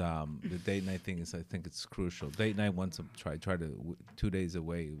the date night thing is, I think it's crucial. Date night try to 2 days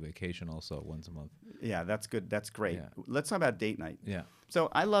away, vacation also once a month. Yeah, that's good. That's great. Yeah. Let's talk about date night. Yeah. So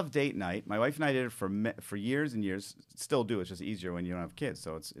I love date night. My wife and I did it for years and years. Still do. It's just easier when you don't have kids,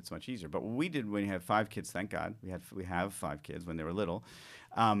 so it's much easier. But what we did when we had 5 kids, thank God, we have 5 kids when they were little.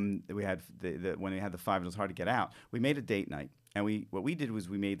 We had when they had the 5, it was hard to get out. We made a date night. And what we did was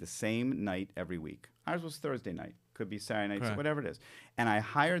we made the same night every week. Ours was Thursday night. Could be Saturday night, so whatever it is. And I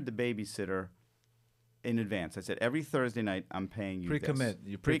hired the babysitter in advance. I said, every Thursday night, I'm paying you Pre-commit.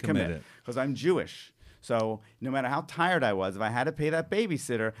 this. You pre-commit. Because I'm Jewish. So no matter how tired I was, if I had to pay that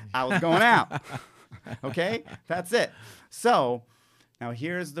babysitter, I was going out. Okay? That's it. So now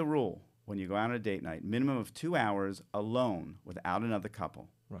here's the rule. When you go out on a date night, minimum of 2 hours alone without another couple.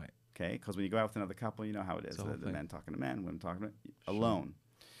 Right. Okay, because when you go out with another couple, you know how it is. The men talking to men, women talking to alone.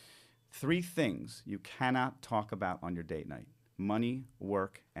 3 things you cannot talk about on your date night: money,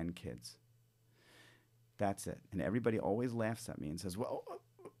 work, and kids. That's it. And everybody always laughs at me and says, well,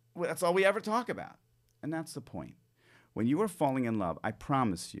 that's all we ever talk about. And that's the point. When you were falling in love, I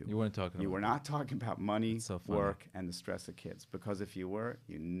promise you, you were not talking about money, work, and the stress of kids. Because if you were,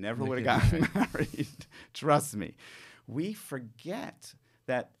 you never would have gotten married. Trust me. We forget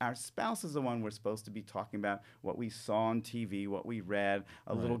that our spouse is the one we're supposed to be talking about, what we saw on TV, what we read,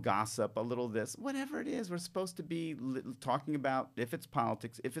 a little gossip, a little this, whatever it is. We're supposed to be talking about, if it's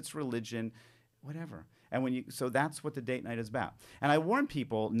politics, if it's religion, whatever. And so that's what the date night is about. And I warn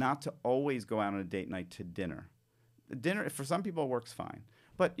people not to always go out on a date night to dinner. Dinner, for some people, works fine.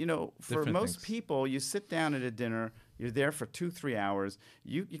 But, for most people, you sit down at a dinner, you're there for 2-3 hours,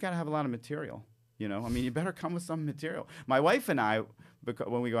 you got to have a lot of material. You better come with some material. My wife and I,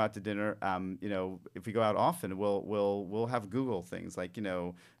 when we go out to dinner, if we go out often, we'll have Google things like,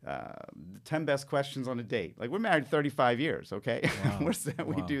 the 10 best questions on a date. Like, we're married 35 years, okay? Wow.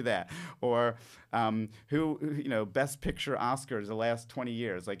 We do that. Or who best picture Oscars the last 20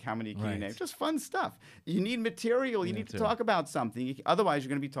 years. Like, how many can you name? Just fun stuff. You need material. You need to talk about something. Otherwise, you're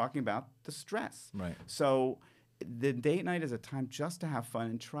going to be talking about the stress. Right. So the date night is a time just to have fun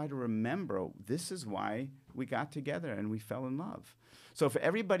and try to remember this is why we got together and we fell in love. So for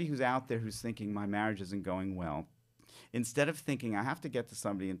everybody who's out there who's thinking my marriage isn't going well, instead of thinking I have to get to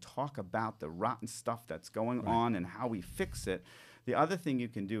somebody and talk about the rotten stuff that's going on and how we fix it, the other thing you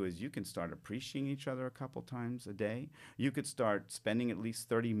can do is you can start appreciating each other a couple times a day. You could start spending at least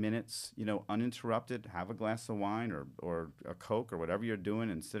 30 minutes, uninterrupted, have a glass of wine or a Coke or whatever you're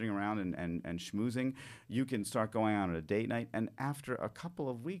doing and sitting around and schmoozing. You can start going out on a date night. And after a couple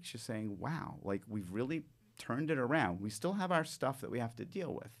of weeks, you're saying, wow, like we've really turned it around. We still have our stuff that we have to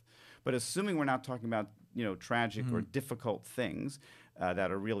deal with. But assuming we're not talking about, tragic or difficult things,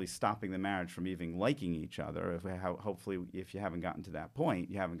 that are really stopping the marriage from even liking each other. Hopefully, if you haven't gotten to that point,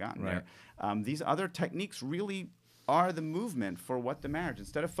 you haven't gotten there. These other techniques really are the movement for what the marriage.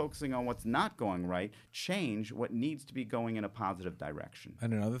 Instead of focusing on what's not going right, change what needs to be going in a positive direction.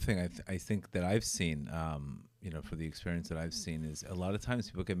 And another thing I think that I've seen, for the experience that I've seen, is a lot of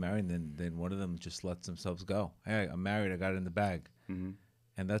times people get married and then one of them just lets themselves go. Hey, I'm married. I got it in the bag. Mm-hmm.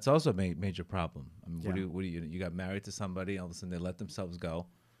 And that's also a major problem. I mean, what do you got married to somebody, all of a sudden they let themselves go.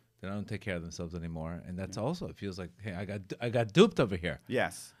 They don't take care of themselves anymore, and that's also, it feels like, hey, I got duped over here.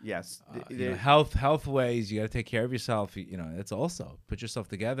 Yes. Health ways, you got to take care of yourself. It's also put yourself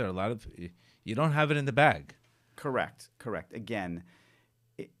together. A lot of you don't have it in the bag. Correct. Again,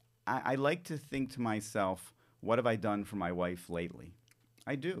 I like to think to myself, what have I done for my wife lately?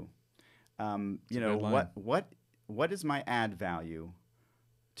 I do. What is my add value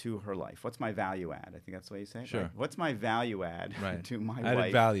to her life? What's my value add? I think that's the way you say it. Sure. Right? What's my value add to my added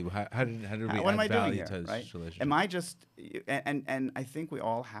wife? value. How did we what am I add doing value here, to this right? relationship? Am I just and I think we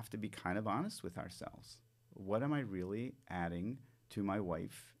all have to be kind of honest with ourselves. What am I really adding to my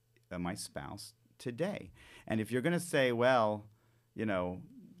wife, my spouse today? And if you're going to say, well,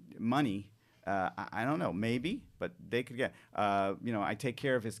 money, I don't know, maybe, but they could get, I take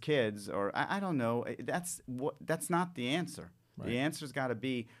care of his kids, or I don't know. That's not the answer. Right. The answer's got to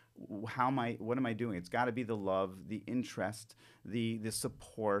be, what am I doing? It's got to be the love, the interest, the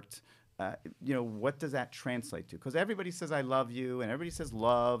support. What does that translate to? Because everybody says I love you, and everybody says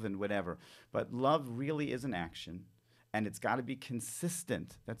love and whatever, but love really is an action, and it's got to be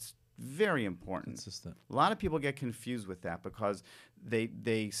consistent. That's very important. Consistent. A lot of people get confused with that because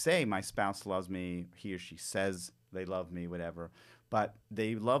they say my spouse loves me, he or she says they love me, whatever, but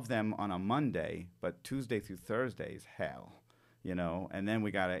they love them on a Monday, but Tuesday through Thursday is hell, and then we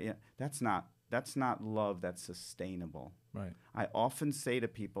gotta. That's not love that's sustainable. Right. I often say to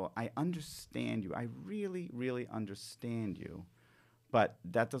people, I understand you. I really, really understand you, but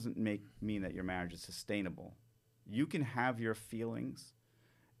that doesn't mean that your marriage is sustainable. You can have your feelings,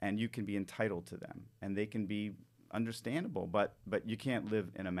 and you can be entitled to them, and they can be understandable, but you can't live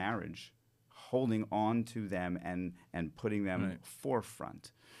in a marriage holding on to them and putting them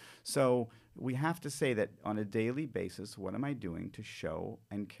forefront. So we have to say that on a daily basis, what am I doing to show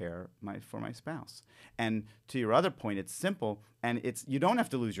and care for my spouse? And to your other point, it's simple, and you don't have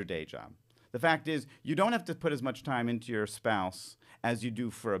to lose your day job. The fact is, you don't have to put as much time into your spouse as you do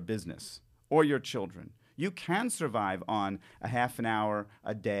for a business or your children. You can survive on a half an hour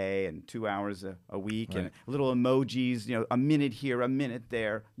a day and 2 hours a week and little emojis, a minute here, a minute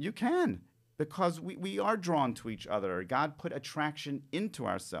there. You can, because we are drawn to each other. God put attraction into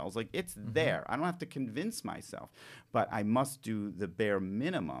ourselves. Like, it's there. I don't have to convince myself, but I must do the bare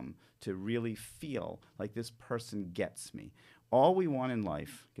minimum to really feel like this person gets me. All we want in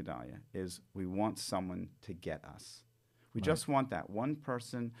life, Gedale, is we want someone to get us. We just want that one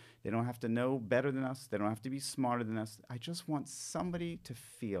person. They don't have to know better than us. They don't have to be smarter than us. I just want somebody to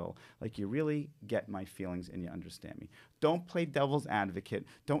feel like you really get my feelings and you understand me. Don't play devil's advocate.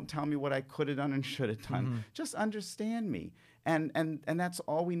 Don't tell me what I could have done and should have done. Just understand me. And that's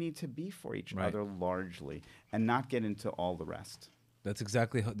all we need to be for each other largely, and not get into all the rest. That's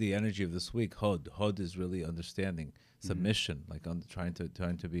exactly the energy of this week. Hod is really understanding, submission, like trying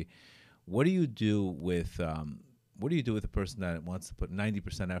to be. What do you do with a person that wants to put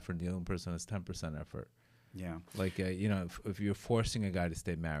 90% effort and the other person has 10% effort? Yeah. Like, if you're forcing a guy to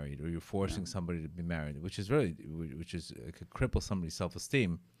stay married, or you're forcing somebody to be married, which could cripple somebody's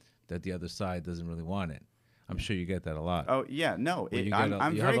self-esteem, that the other side doesn't really want it. I'm sure you get that a lot. Oh, yeah. No, I'm very have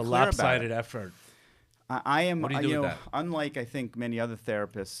a clear about lopsided it. effort. I am, What do you do with that? unlike, I think, many other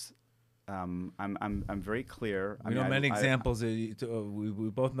therapists, I'm very clear. We know many examples. We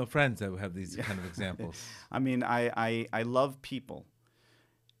both know friends that have these kind of examples. I mean, I love people,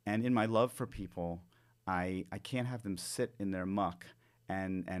 and in my love for people, I can't have them sit in their muck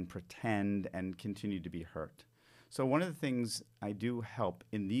and pretend and continue to be hurt. So one of the things I do help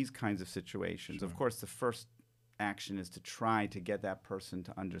in these kinds of situations, of course, the first action is to try to get that person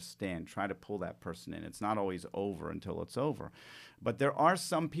to understand, try to pull that person in. It's not always over until it's over. But there are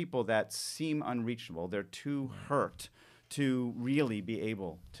some people that seem unreachable. They're too hurt to really be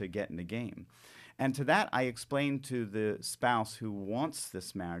able to get in the game. And to that, I explain to the spouse who wants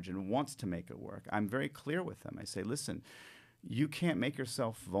this marriage and wants to make it work, I'm very clear with them. I say, listen, you can't make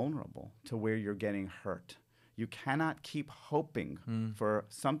yourself vulnerable to where you're getting hurt. You cannot keep hoping for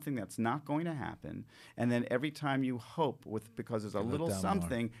something that's not going to happen, and then every time you hope because there's a little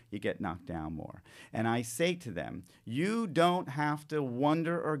something, you get knocked down more. And I say to them, you don't have to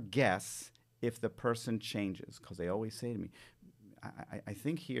wonder or guess if the person changes, because they always say to me, I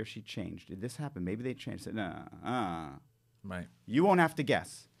think he or she changed. Did this happen? Maybe they changed. I said, no. Right. You won't have to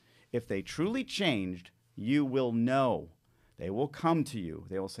guess. If they truly changed, you will know. They will come to you.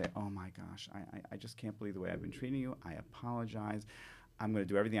 They will say, oh, my gosh, I just can't believe the way I've been treating you. I apologize. I'm going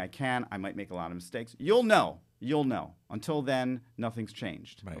to do everything I can. I might make a lot of mistakes. You'll know. You'll know. Until then, nothing's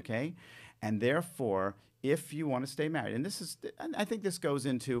changed, okay? And therefore, if you want to stay married, and I think this goes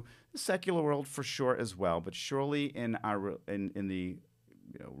into the secular world for sure as well, but surely in the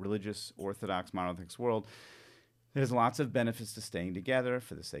religious, Orthodox, monotheist world, there's lots of benefits to staying together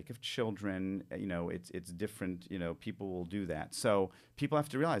for the sake of children. It's different. People will do that. So people have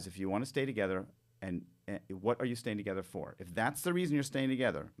to realize if you want to stay together, and what are you staying together for? If that's the reason you're staying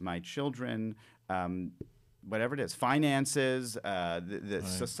together, my children, whatever it is, finances, the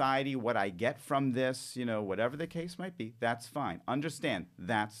society, what I get from this, whatever the case might be, that's fine. Understand,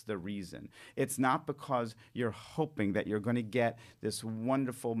 that's the reason. It's not because you're hoping that you're going to get this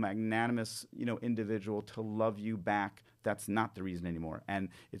wonderful, magnanimous, individual to love you back. That's not the reason anymore. And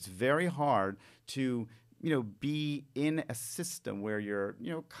it's very hard to be in a system where you're,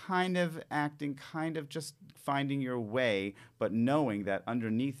 kind of acting, kind of just finding your way, but knowing that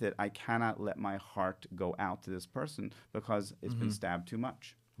underneath it, I cannot let my heart go out to this person because it's been stabbed too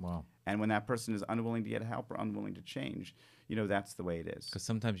much. Wow. And when that person is unwilling to get help or unwilling to change, that's the way it is. Because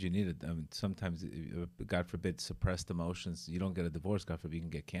sometimes you need it. Sometimes, God forbid, suppressed emotions. You don't get a divorce. God forbid, you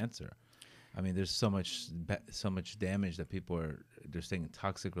can get cancer. There's so much damage that they're staying in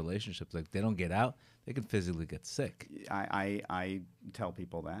toxic relationships. Like, they don't get out, they can physically get sick. I tell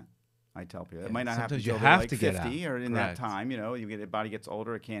people that. It might not happen until they're like to 50 or in Correct. that time. The body gets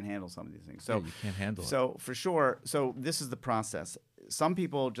older, it can't handle some of these things. So you can't handle it. So for sure. So this is the process. Some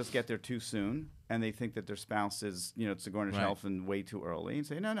people just get there too soon, and they think that their spouse is, it's a garnish elf and way too early, and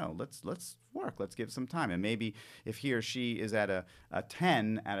say, no, let's work, let's give some time. And maybe if he or she is at a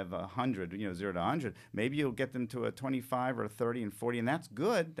 10 out of 100, 0 to 100, maybe you'll get them to a 25 or a 30 and 40, and that's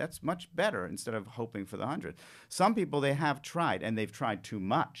good. That's much better instead of hoping for the 100. Some people, they have tried, and they've tried too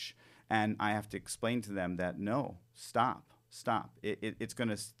much. And I have to explain to them that, no, stop. It's going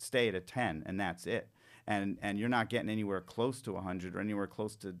to stay at a 10, and that's it. And you're not getting anywhere close to 100 or anywhere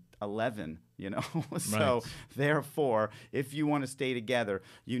close to 11, So therefore, if you want to stay together,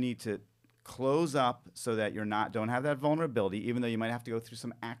 you need to close up so that don't have that vulnerability, even though you might have to go through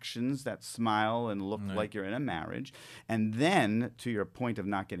some actions that smile and look like you're in a marriage. And then, to your point of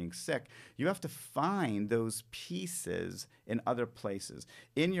not getting sick, you have to find those pieces in other places.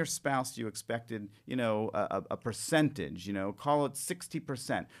 In your spouse, you expected, a percentage, call it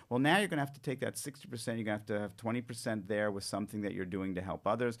 60%. Well, now you're going to have to take that 60%, you're going to have 20% there with something that you're doing to help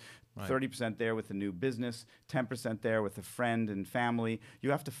others, 30% there with a new business, 10% there with a friend and family.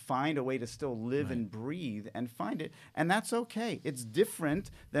 You have to find a way to still live and breathe and find it. And that's okay. It's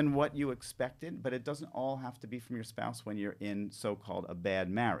different than what you expected, but it doesn't all have to be from your spouse when you're in so-called a bad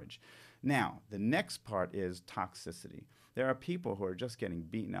marriage. Now, the next part is toxicity. There are people who are just getting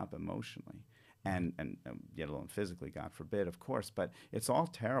beaten up emotionally and yet alone physically, God forbid, of course, but it's all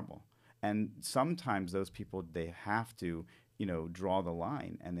terrible. And sometimes those people, they have to draw the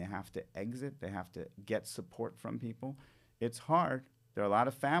line, and they have to exit. They have to get support from people. It's hard. There are a lot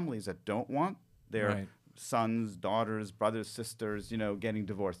of families that don't want their sons, daughters, brothers, sisters, getting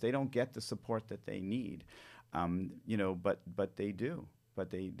divorced. They don't get the support that they need, but they do. But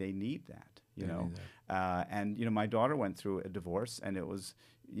they need that, And my daughter went through a divorce, and it was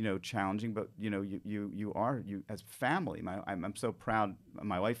challenging, but you as family. I'm so proud,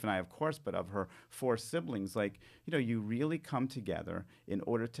 my wife and I, of course, but of her 4 siblings. You really come together in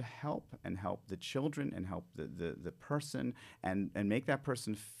order to help the children and help the person and make that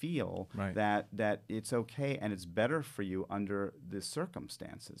person feel that it's okay and it's better for you under the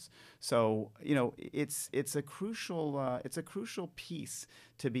circumstances. So it's a crucial piece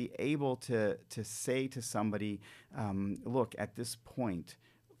to be able to say to somebody, look, at this point.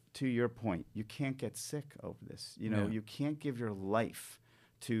 To your point, you can't get sick over this. You can't give your life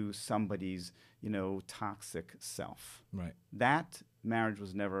to somebody's, toxic self. Right. That marriage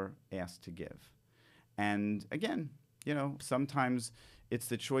was never asked to give. And again, sometimes it's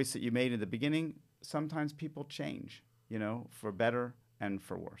the choice that you made in the beginning. Sometimes people change, for better and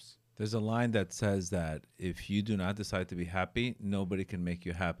for worse. There's a line that says that if you do not decide to be happy, nobody can make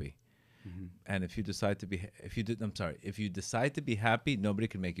you happy. Mm-hmm. And if you decide to be happy, nobody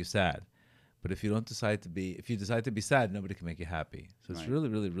can make you sad. But if you decide to be sad, nobody can make you happy. So it's really,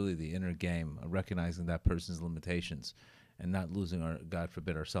 really, really the inner game of recognizing that person's limitations and not losing God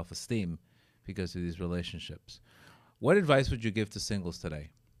forbid, our self-esteem because of these relationships. What advice would you give to singles today?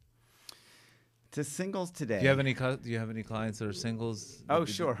 To singles today. Do you have any clients that are singles? Oh,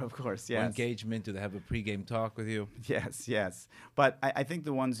 sure, of course, yes. Engagement? Do they have a pregame talk with you? Yes. But I think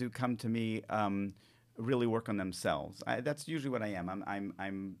the ones who come to me really work on themselves. That's usually what I am.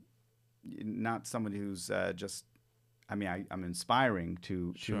 I'm not someone who's just. I'm inspiring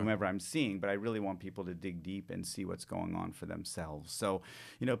to whomever I'm seeing, but I really want people to dig deep and see what's going on for themselves. So,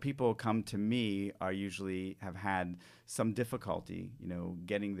 people come to me are usually have had some difficulty,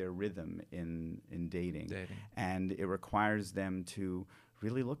 getting their rhythm in dating. And it requires them to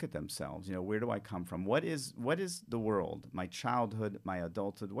really look at themselves. Where do I come from? What is the world, my childhood, my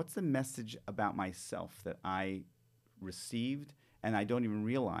adulthood? What's the message about myself that I received, and I don't even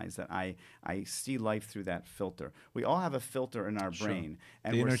realize that I see life through that filter. We all have a filter in our brain,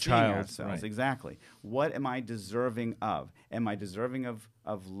 and The we're inner seeing child, ourselves. right. Exactly. What am I deserving of? Am I deserving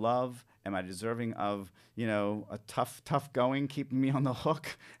of love? Am I deserving of, a tough going, keeping me on the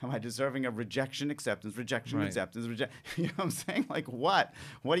hook? Am I deserving of rejection, acceptance, rejection, Right. acceptance, You know what I'm saying? Like, what?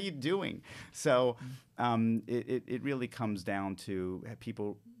 What are you doing? So it really comes down to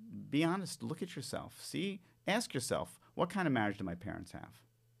people, be honest, look at yourself. Ask yourself, what kind of marriage do my parents have?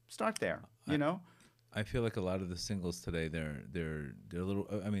 Start there, I feel like a lot of the singles today, they're a little.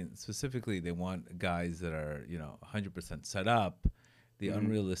 I mean, specifically, they want guys that are 100% set up, the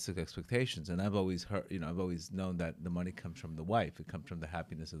unrealistic expectations. And I've always heard, I've always known that the money comes from the wife. It comes from the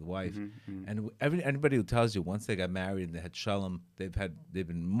happiness of the wife. And anybody who tells you once they got married and they had shalom, they've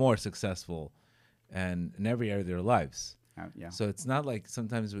been more successful, and in every area of their lives. Yeah. So it's not like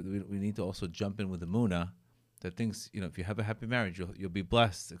sometimes we need to also jump in with the muna that things, if you have a happy marriage, you'll be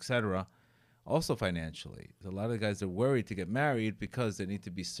blessed, etc. Also financially, a lot of guys are worried to get married because they need to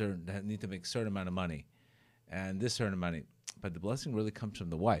be certain, they need to make a certain amount of money, and this certain money. But the blessing really comes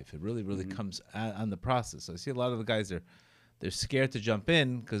from the wife. It really, really comes on the process. So I see a lot of the guys they're scared to jump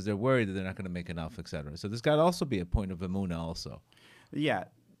in because they're worried that they're not going to make enough, etc. So there's got to also be a point of emuna also. Yeah.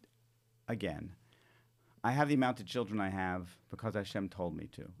 Again, I have the amount of children I have because Hashem told me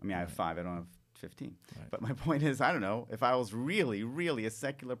to. I mean, I have 5. I don't have 15. Right. But my point is, I don't know. If I was really, really a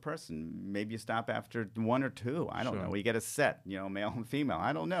secular person, maybe you stop after 1 or 2. I don't know. You get a set, male and female.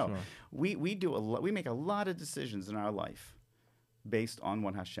 I don't know. Sure. We make a lot of decisions in our life based on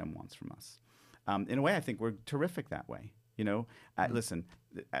what Hashem wants from us. In a way, I think we're terrific that way. Listen,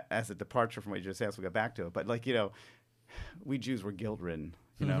 as a departure from what you just asked, we'll get back to it. But we Jews were guilt-ridden.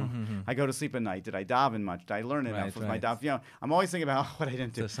 I go to sleep at night. Did I daven much? Did I learn enough of my daven? I'm always thinking about what I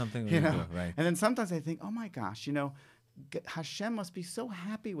didn't do. So something right. And then sometimes I think, oh my gosh, Hashem must be so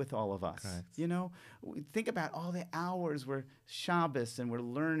happy with all of us. Correct. We think about all the hours we're Shabbos and we're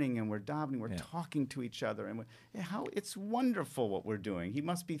learning and we're davening, we're talking to each other, and how it's wonderful what we're doing. He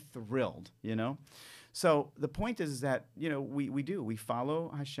must be thrilled. So the point is that we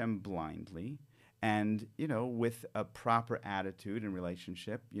follow Hashem blindly. And, with a proper attitude and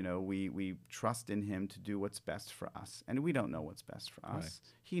relationship, we trust in him to do what's best for us. And we don't know what's best for us. Right.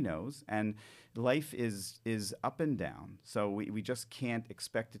 He knows. And life is up and down. So we just can't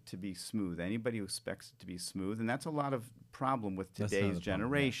expect it to be smooth. Anybody who expects it to be smooth, and that's a lot of problem with today's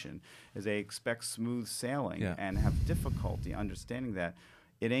generation, is they expect smooth sailing and have difficulty understanding that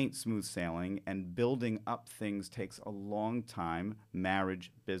it ain't smooth sailing, and building up things takes a long time.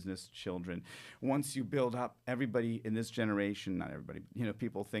 Marriage, business, children. Once you build up, everybody in this generation, not everybody,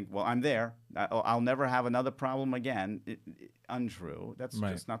 people think, well, I'm there. I'll never have another problem again. Untrue. That's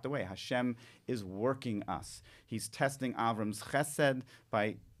just not the way. Hashem is working us. He's testing Avram's chesed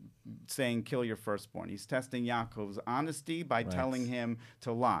by saying, kill your firstborn. He's testing Yaakov's honesty by telling him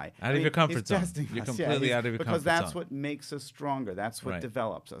to lie. Out of your comfort zone. You're us. completely out of your comfort zone. Because that's what makes us stronger. That's what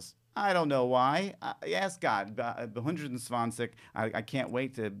develops us. I don't know why. Ask God. 120. I can't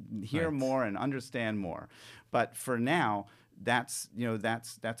wait to hear more and understand more. But for now, that's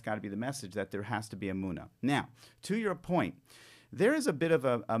got to be the message, that there has to be a munah. Now, to your point, there is a bit of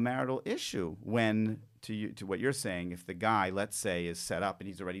a marital issue when, to what you're saying, if the guy, let's say, is set up and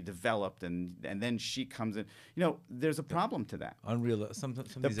he's already developed, and then she comes in, there's a problem to that. Unreal.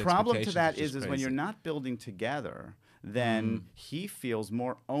 The problem to that is when you're not building together, then he feels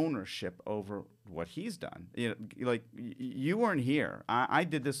more ownership over what he's done. Like, you weren't here. I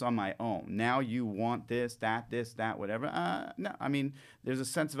did this on my own. Now you want this, that, whatever. No, I mean, there's a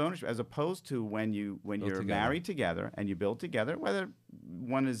sense of ownership, as opposed to when you're married together and you build together, whether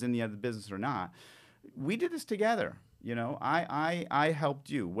one is in the other business or not. We did this together. I helped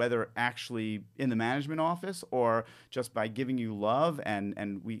you, whether actually in the management office or just by giving you love,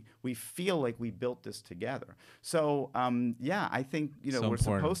 and we feel like we built this together. So I think we're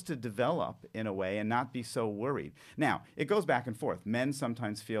supposed to develop in a way and not be so worried. Now, it goes back and forth. Men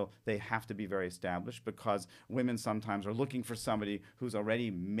sometimes feel they have to be very established because women sometimes are looking for somebody who's already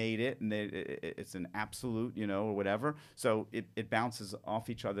made it, and it's an absolute, or whatever. So it bounces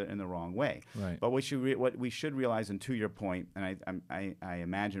off each other in the wrong way. Right. But what we should realize, and to your point, and I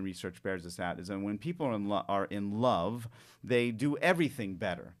imagine research bears this out, is that when people are in love, they do everything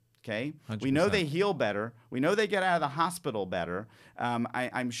better. Okay, 100%. We know they heal better. We know they get out of the hospital better.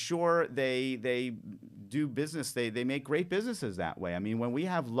 I'm sure they do business. They make great businesses that way. I mean, when we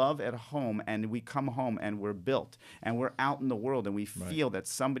have love at home and we come home and we're built and we're out in the world and we feel that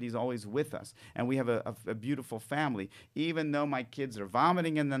somebody's always with us and we have a beautiful family, even though my kids are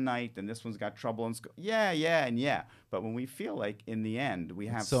vomiting in the night and this one's got trouble in school. Yeah. But when we feel like in the end we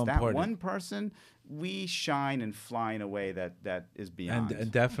have so that important. one person, we shine and fly in a way that is beyond.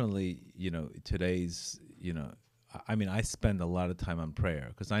 And definitely, today's, I mean, I spend a lot of time on prayer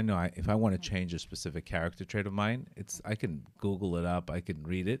because I know if I want to change a specific character trait of mine, I can Google it up, I can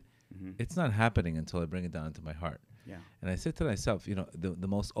read it. It's not happening until I bring it down into my heart. Yeah. And I said to myself, the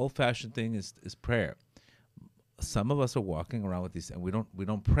most old-fashioned thing is prayer. Some of us are walking around with these, and we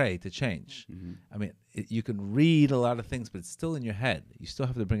don't pray to change. I mean, you can read a lot of things, but it's still in your head. You still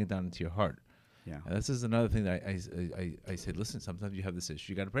have to bring it down into your heart. Yeah. And this is another thing that I said, listen, sometimes you have this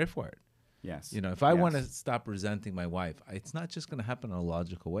issue, you got to pray for it. Yes. If I want to stop resenting my wife, it's not just going to happen in a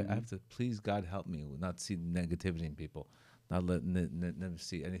logical way. I have to, please God help me, not see negativity in people, not never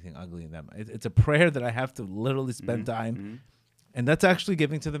see anything ugly in them. It's a prayer that I have to literally spend time, and that's actually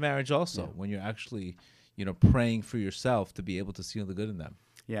giving to the marriage also. When you're actually, praying for yourself to be able to see the good in them.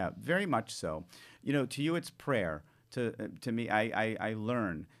 Yeah, very much so. To you it's prayer. To me, I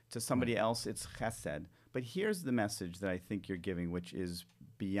learn. To somebody else, it's chesed. But here's the message that I think you're giving, which is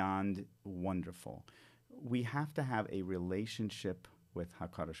beyond wonderful. We have to have a relationship with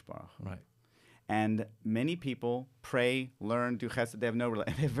HaKadosh Baruch Hu. Right. And many people pray, learn, do chesed. They have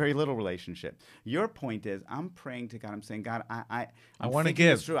they have very little relationship. Your point is, I'm praying to God. I'm saying, God, I want to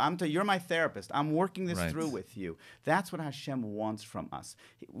give. You're my therapist. I'm working this through with you. That's what Hashem wants from us.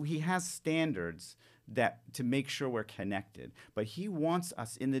 He has standards to make sure we're connected. But he wants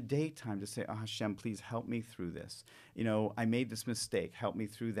us in the daytime to say, oh, Hashem, please help me through this. I made this mistake. Help me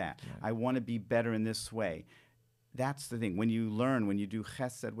through that. Yeah. I want to be better in this way. That's the thing. When you learn, when you do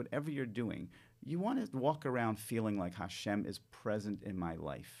chesed, whatever you're doing, you want to walk around feeling like Hashem is present in my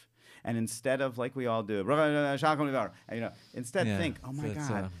life. And instead of, like we all do, instead think, oh my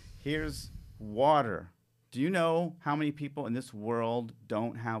God, here's water. Do you know how many people in this world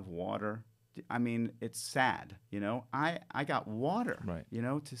don't have water? I mean, it's sad, I got water,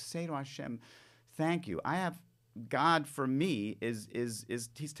 to say to Hashem, thank you. I have God for me is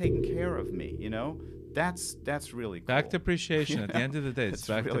he's taking care of me, That's really cool. Back to appreciation. At the end of the day, it's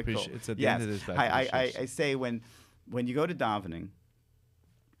back really to appreciation. Cool. It's at the end of this back to appreciation. I say when you go to davening,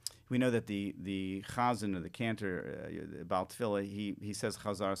 we know that the chazan or the cantor, Baal Tefillah, he says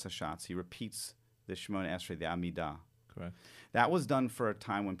chazar sashatz. He repeats the Shemona Esrei, the Amidah. Correct. That was done for a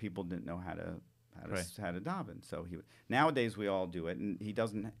time when people didn't know how to daven. So nowadays we all do it, and he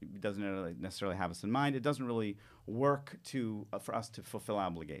doesn't necessarily have us in mind. It doesn't really work for us to fulfill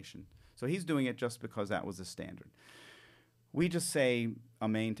obligation. So he's doing it just because that was the standard. We just say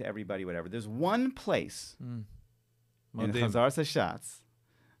amen to everybody, whatever. There's one place in Chazar Sashatz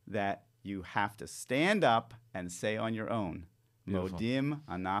that you have to stand up and say on your own, Beautiful. Modim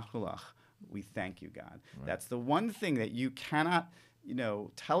anachnu lach. We thank you, God. Right. That's the one thing that you cannot,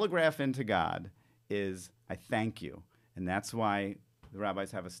 telegraph into God is I thank you. And that's why the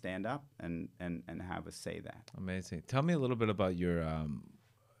rabbis have us stand up and have us say that. Amazing. Tell me a little bit about your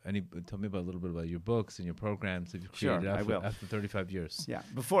your books and your programs that you've created after 35 years. Yeah.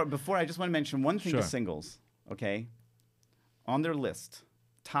 Before I just want to mention one thing to singles, okay? On their list,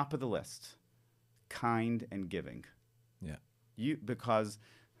 top of the list, kind and giving. Yeah. Because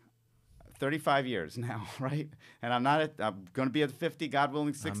 35 years now, right? And I'm going to be at 50, God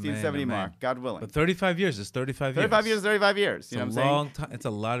willing, 60 and 70 mark, God willing. But 35 years is 35 years. 35 years is 35 years. It's a long time. It's a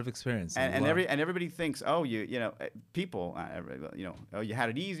lot of experience. And everybody thinks, oh, people, oh, you had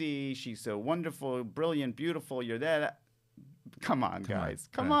it easy. She's so wonderful, brilliant, beautiful. You're that. Come on, guys.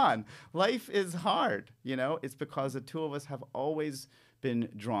 Come on. Life is hard. It's because the two of us have always been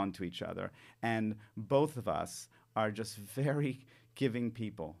drawn to each other. And both of us are just very giving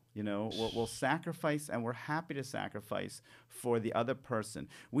people, we'll sacrifice, and we're happy to sacrifice for the other person.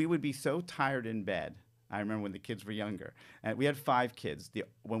 We would be so tired in bed. I remember when the kids were younger, and we had 5 kids.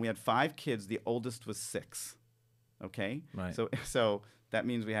 When we had 5 kids, the oldest was 6. Okay, right. So that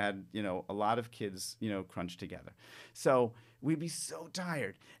means we had a lot of kids crunched together. So we'd be so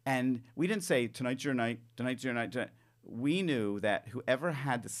tired, and we didn't say tonight's your night. Tonight's your night. We knew that whoever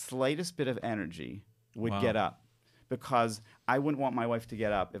had the slightest bit of energy would get up. Because I wouldn't want my wife to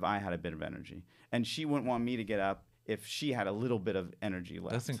get up if I had a bit of energy. And she wouldn't want me to get up if she had a little bit of energy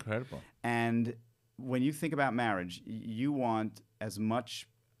left. That's incredible. And when you think about marriage, you want as much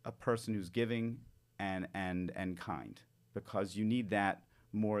a person who's giving and kind, because you need that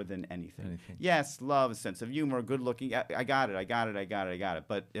more than anything. Yes, love, a sense of humor, good looking. I got it.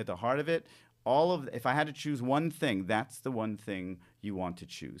 But at the heart of it, if I had to choose one thing, that's the one thing you want to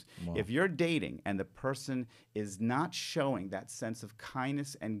choose. Wow. If you're dating and the person is not showing that sense of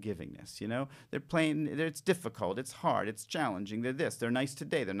kindness and givingness, it's difficult, it's hard, it's challenging, they're nice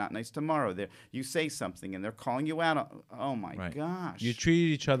today, they're not nice tomorrow, you say something and they're calling you out, oh my gosh. You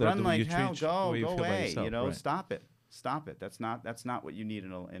treat each other Run like you hell, treat the way you go feel about away, yourself. Stop it. Stop it. That's not what you need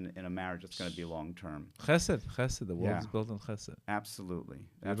in a marriage that's going to be long term. Chesed. The world is built on chesed. Absolutely.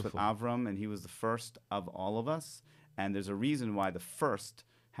 That's Beautiful. what Avram, and he was the first of all of us. And there's a reason why the first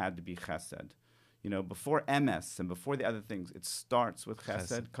had to be chesed. Before MS and before the other things, it starts with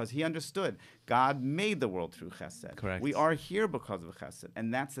chesed because he understood God made the world through chesed. Correct. We are here because of chesed,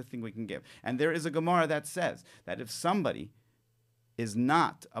 and that's the thing we can give. And there is a Gemara that says that if somebody is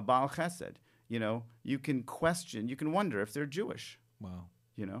not a Baal chesed, you can question, you can wonder if they're Jewish. Wow.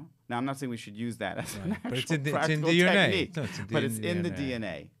 Now, I'm not saying we should use that as an But actual it's practical in the DNA. technique, No, it's but it's in the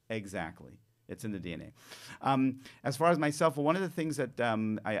DNA. Exactly. It's in the DNA. As far as myself, one of the things that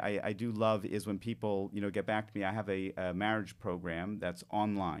I do love is when people, get back to me. I have a marriage program that's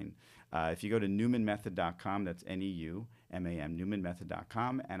online. If you go to NeumanMethod.com, that's NEUMAM,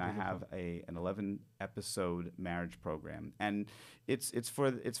 NeumanMethod.com, and I have an 11-episode marriage program, and it's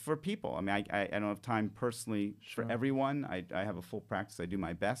for people. I mean, I don't have time personally for everyone. I have a full practice. I do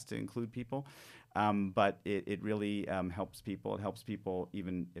my best to include people. But it really helps people. It helps people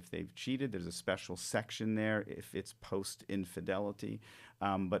even if they've cheated. There's a special section there if it's post-infidelity.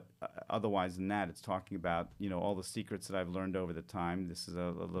 But otherwise than that, it's talking about all the secrets that I've learned over the time. This is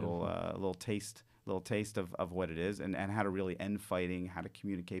a little taste of what it is and how to really end fighting, how to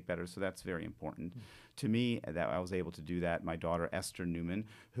communicate better. So that's very important to me that I was able to do that. My daughter Esther Neuman,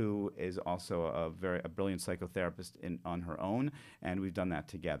 who is also a brilliant psychotherapist on her own, and we've done that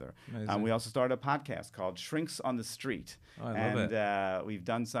together. We also started a podcast called Shrinks on the Street. Oh, I love it. We've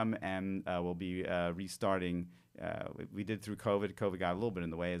done some, and we'll be restarting. We did through COVID. COVID got a little bit in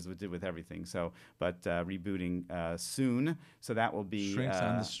the way, as we did with everything. But rebooting soon. So that will be Shrinks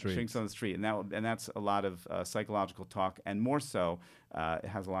on the Street. Shrinks on the Street, and that's a lot of psychological talk, and more so, it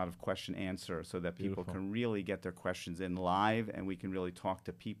has a lot of question answer, so that people can really get their questions in live, and we can really talk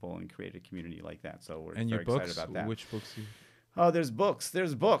to people and create a community like that. So we're very excited about that. Which books? Oh, there's books.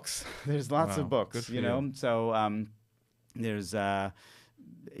 There's lots of books. Good for you. So there's.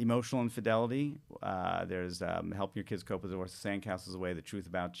 Emotional infidelity. There's Helping Your Kids Cope with Divorce, Sandcastles Away, The Truth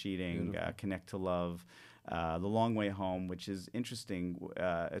About Cheating, Connect to Love, The Long Way Home, which is interesting.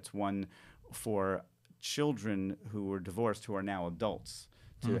 It's one for children who were divorced who are now adults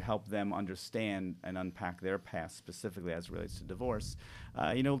to help them understand and unpack their past specifically as it relates to divorce.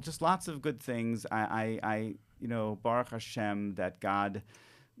 Just lots of good things. I Baruch Hashem, that God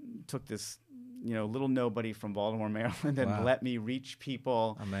took this little nobody from Baltimore, Maryland, and let me reach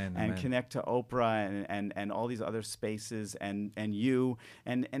people and connect to Oprah and all these other spaces and you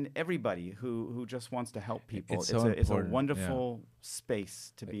and everybody who just wants to help people. It's a wonderful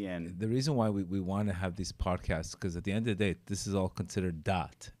space to be in. The reason why we want to have these podcasts, because at the end of the day, this is all considered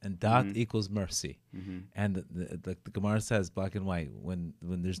dot, and dot equals mercy. And the Gemara says, black and white, when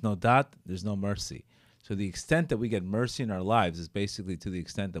there's no dot, there's no mercy. So the extent that we get mercy in our lives is basically to the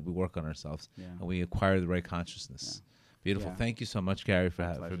extent that we work on ourselves and we acquire the right consciousness. Beautiful. Thank you so much, Gary,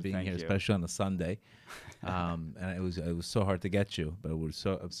 for being here, especially on a Sunday. And it was so hard to get you, but it was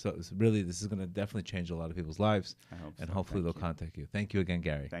so really, this is going to definitely change a lot of people's lives. I hope and so. hopefully they'll contact you. Thank you again,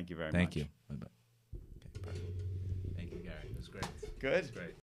 Gary. Thank you very much. Thank you. Bye-bye. Okay, perfect. Thank you, Gary. It was great. Good. It was great.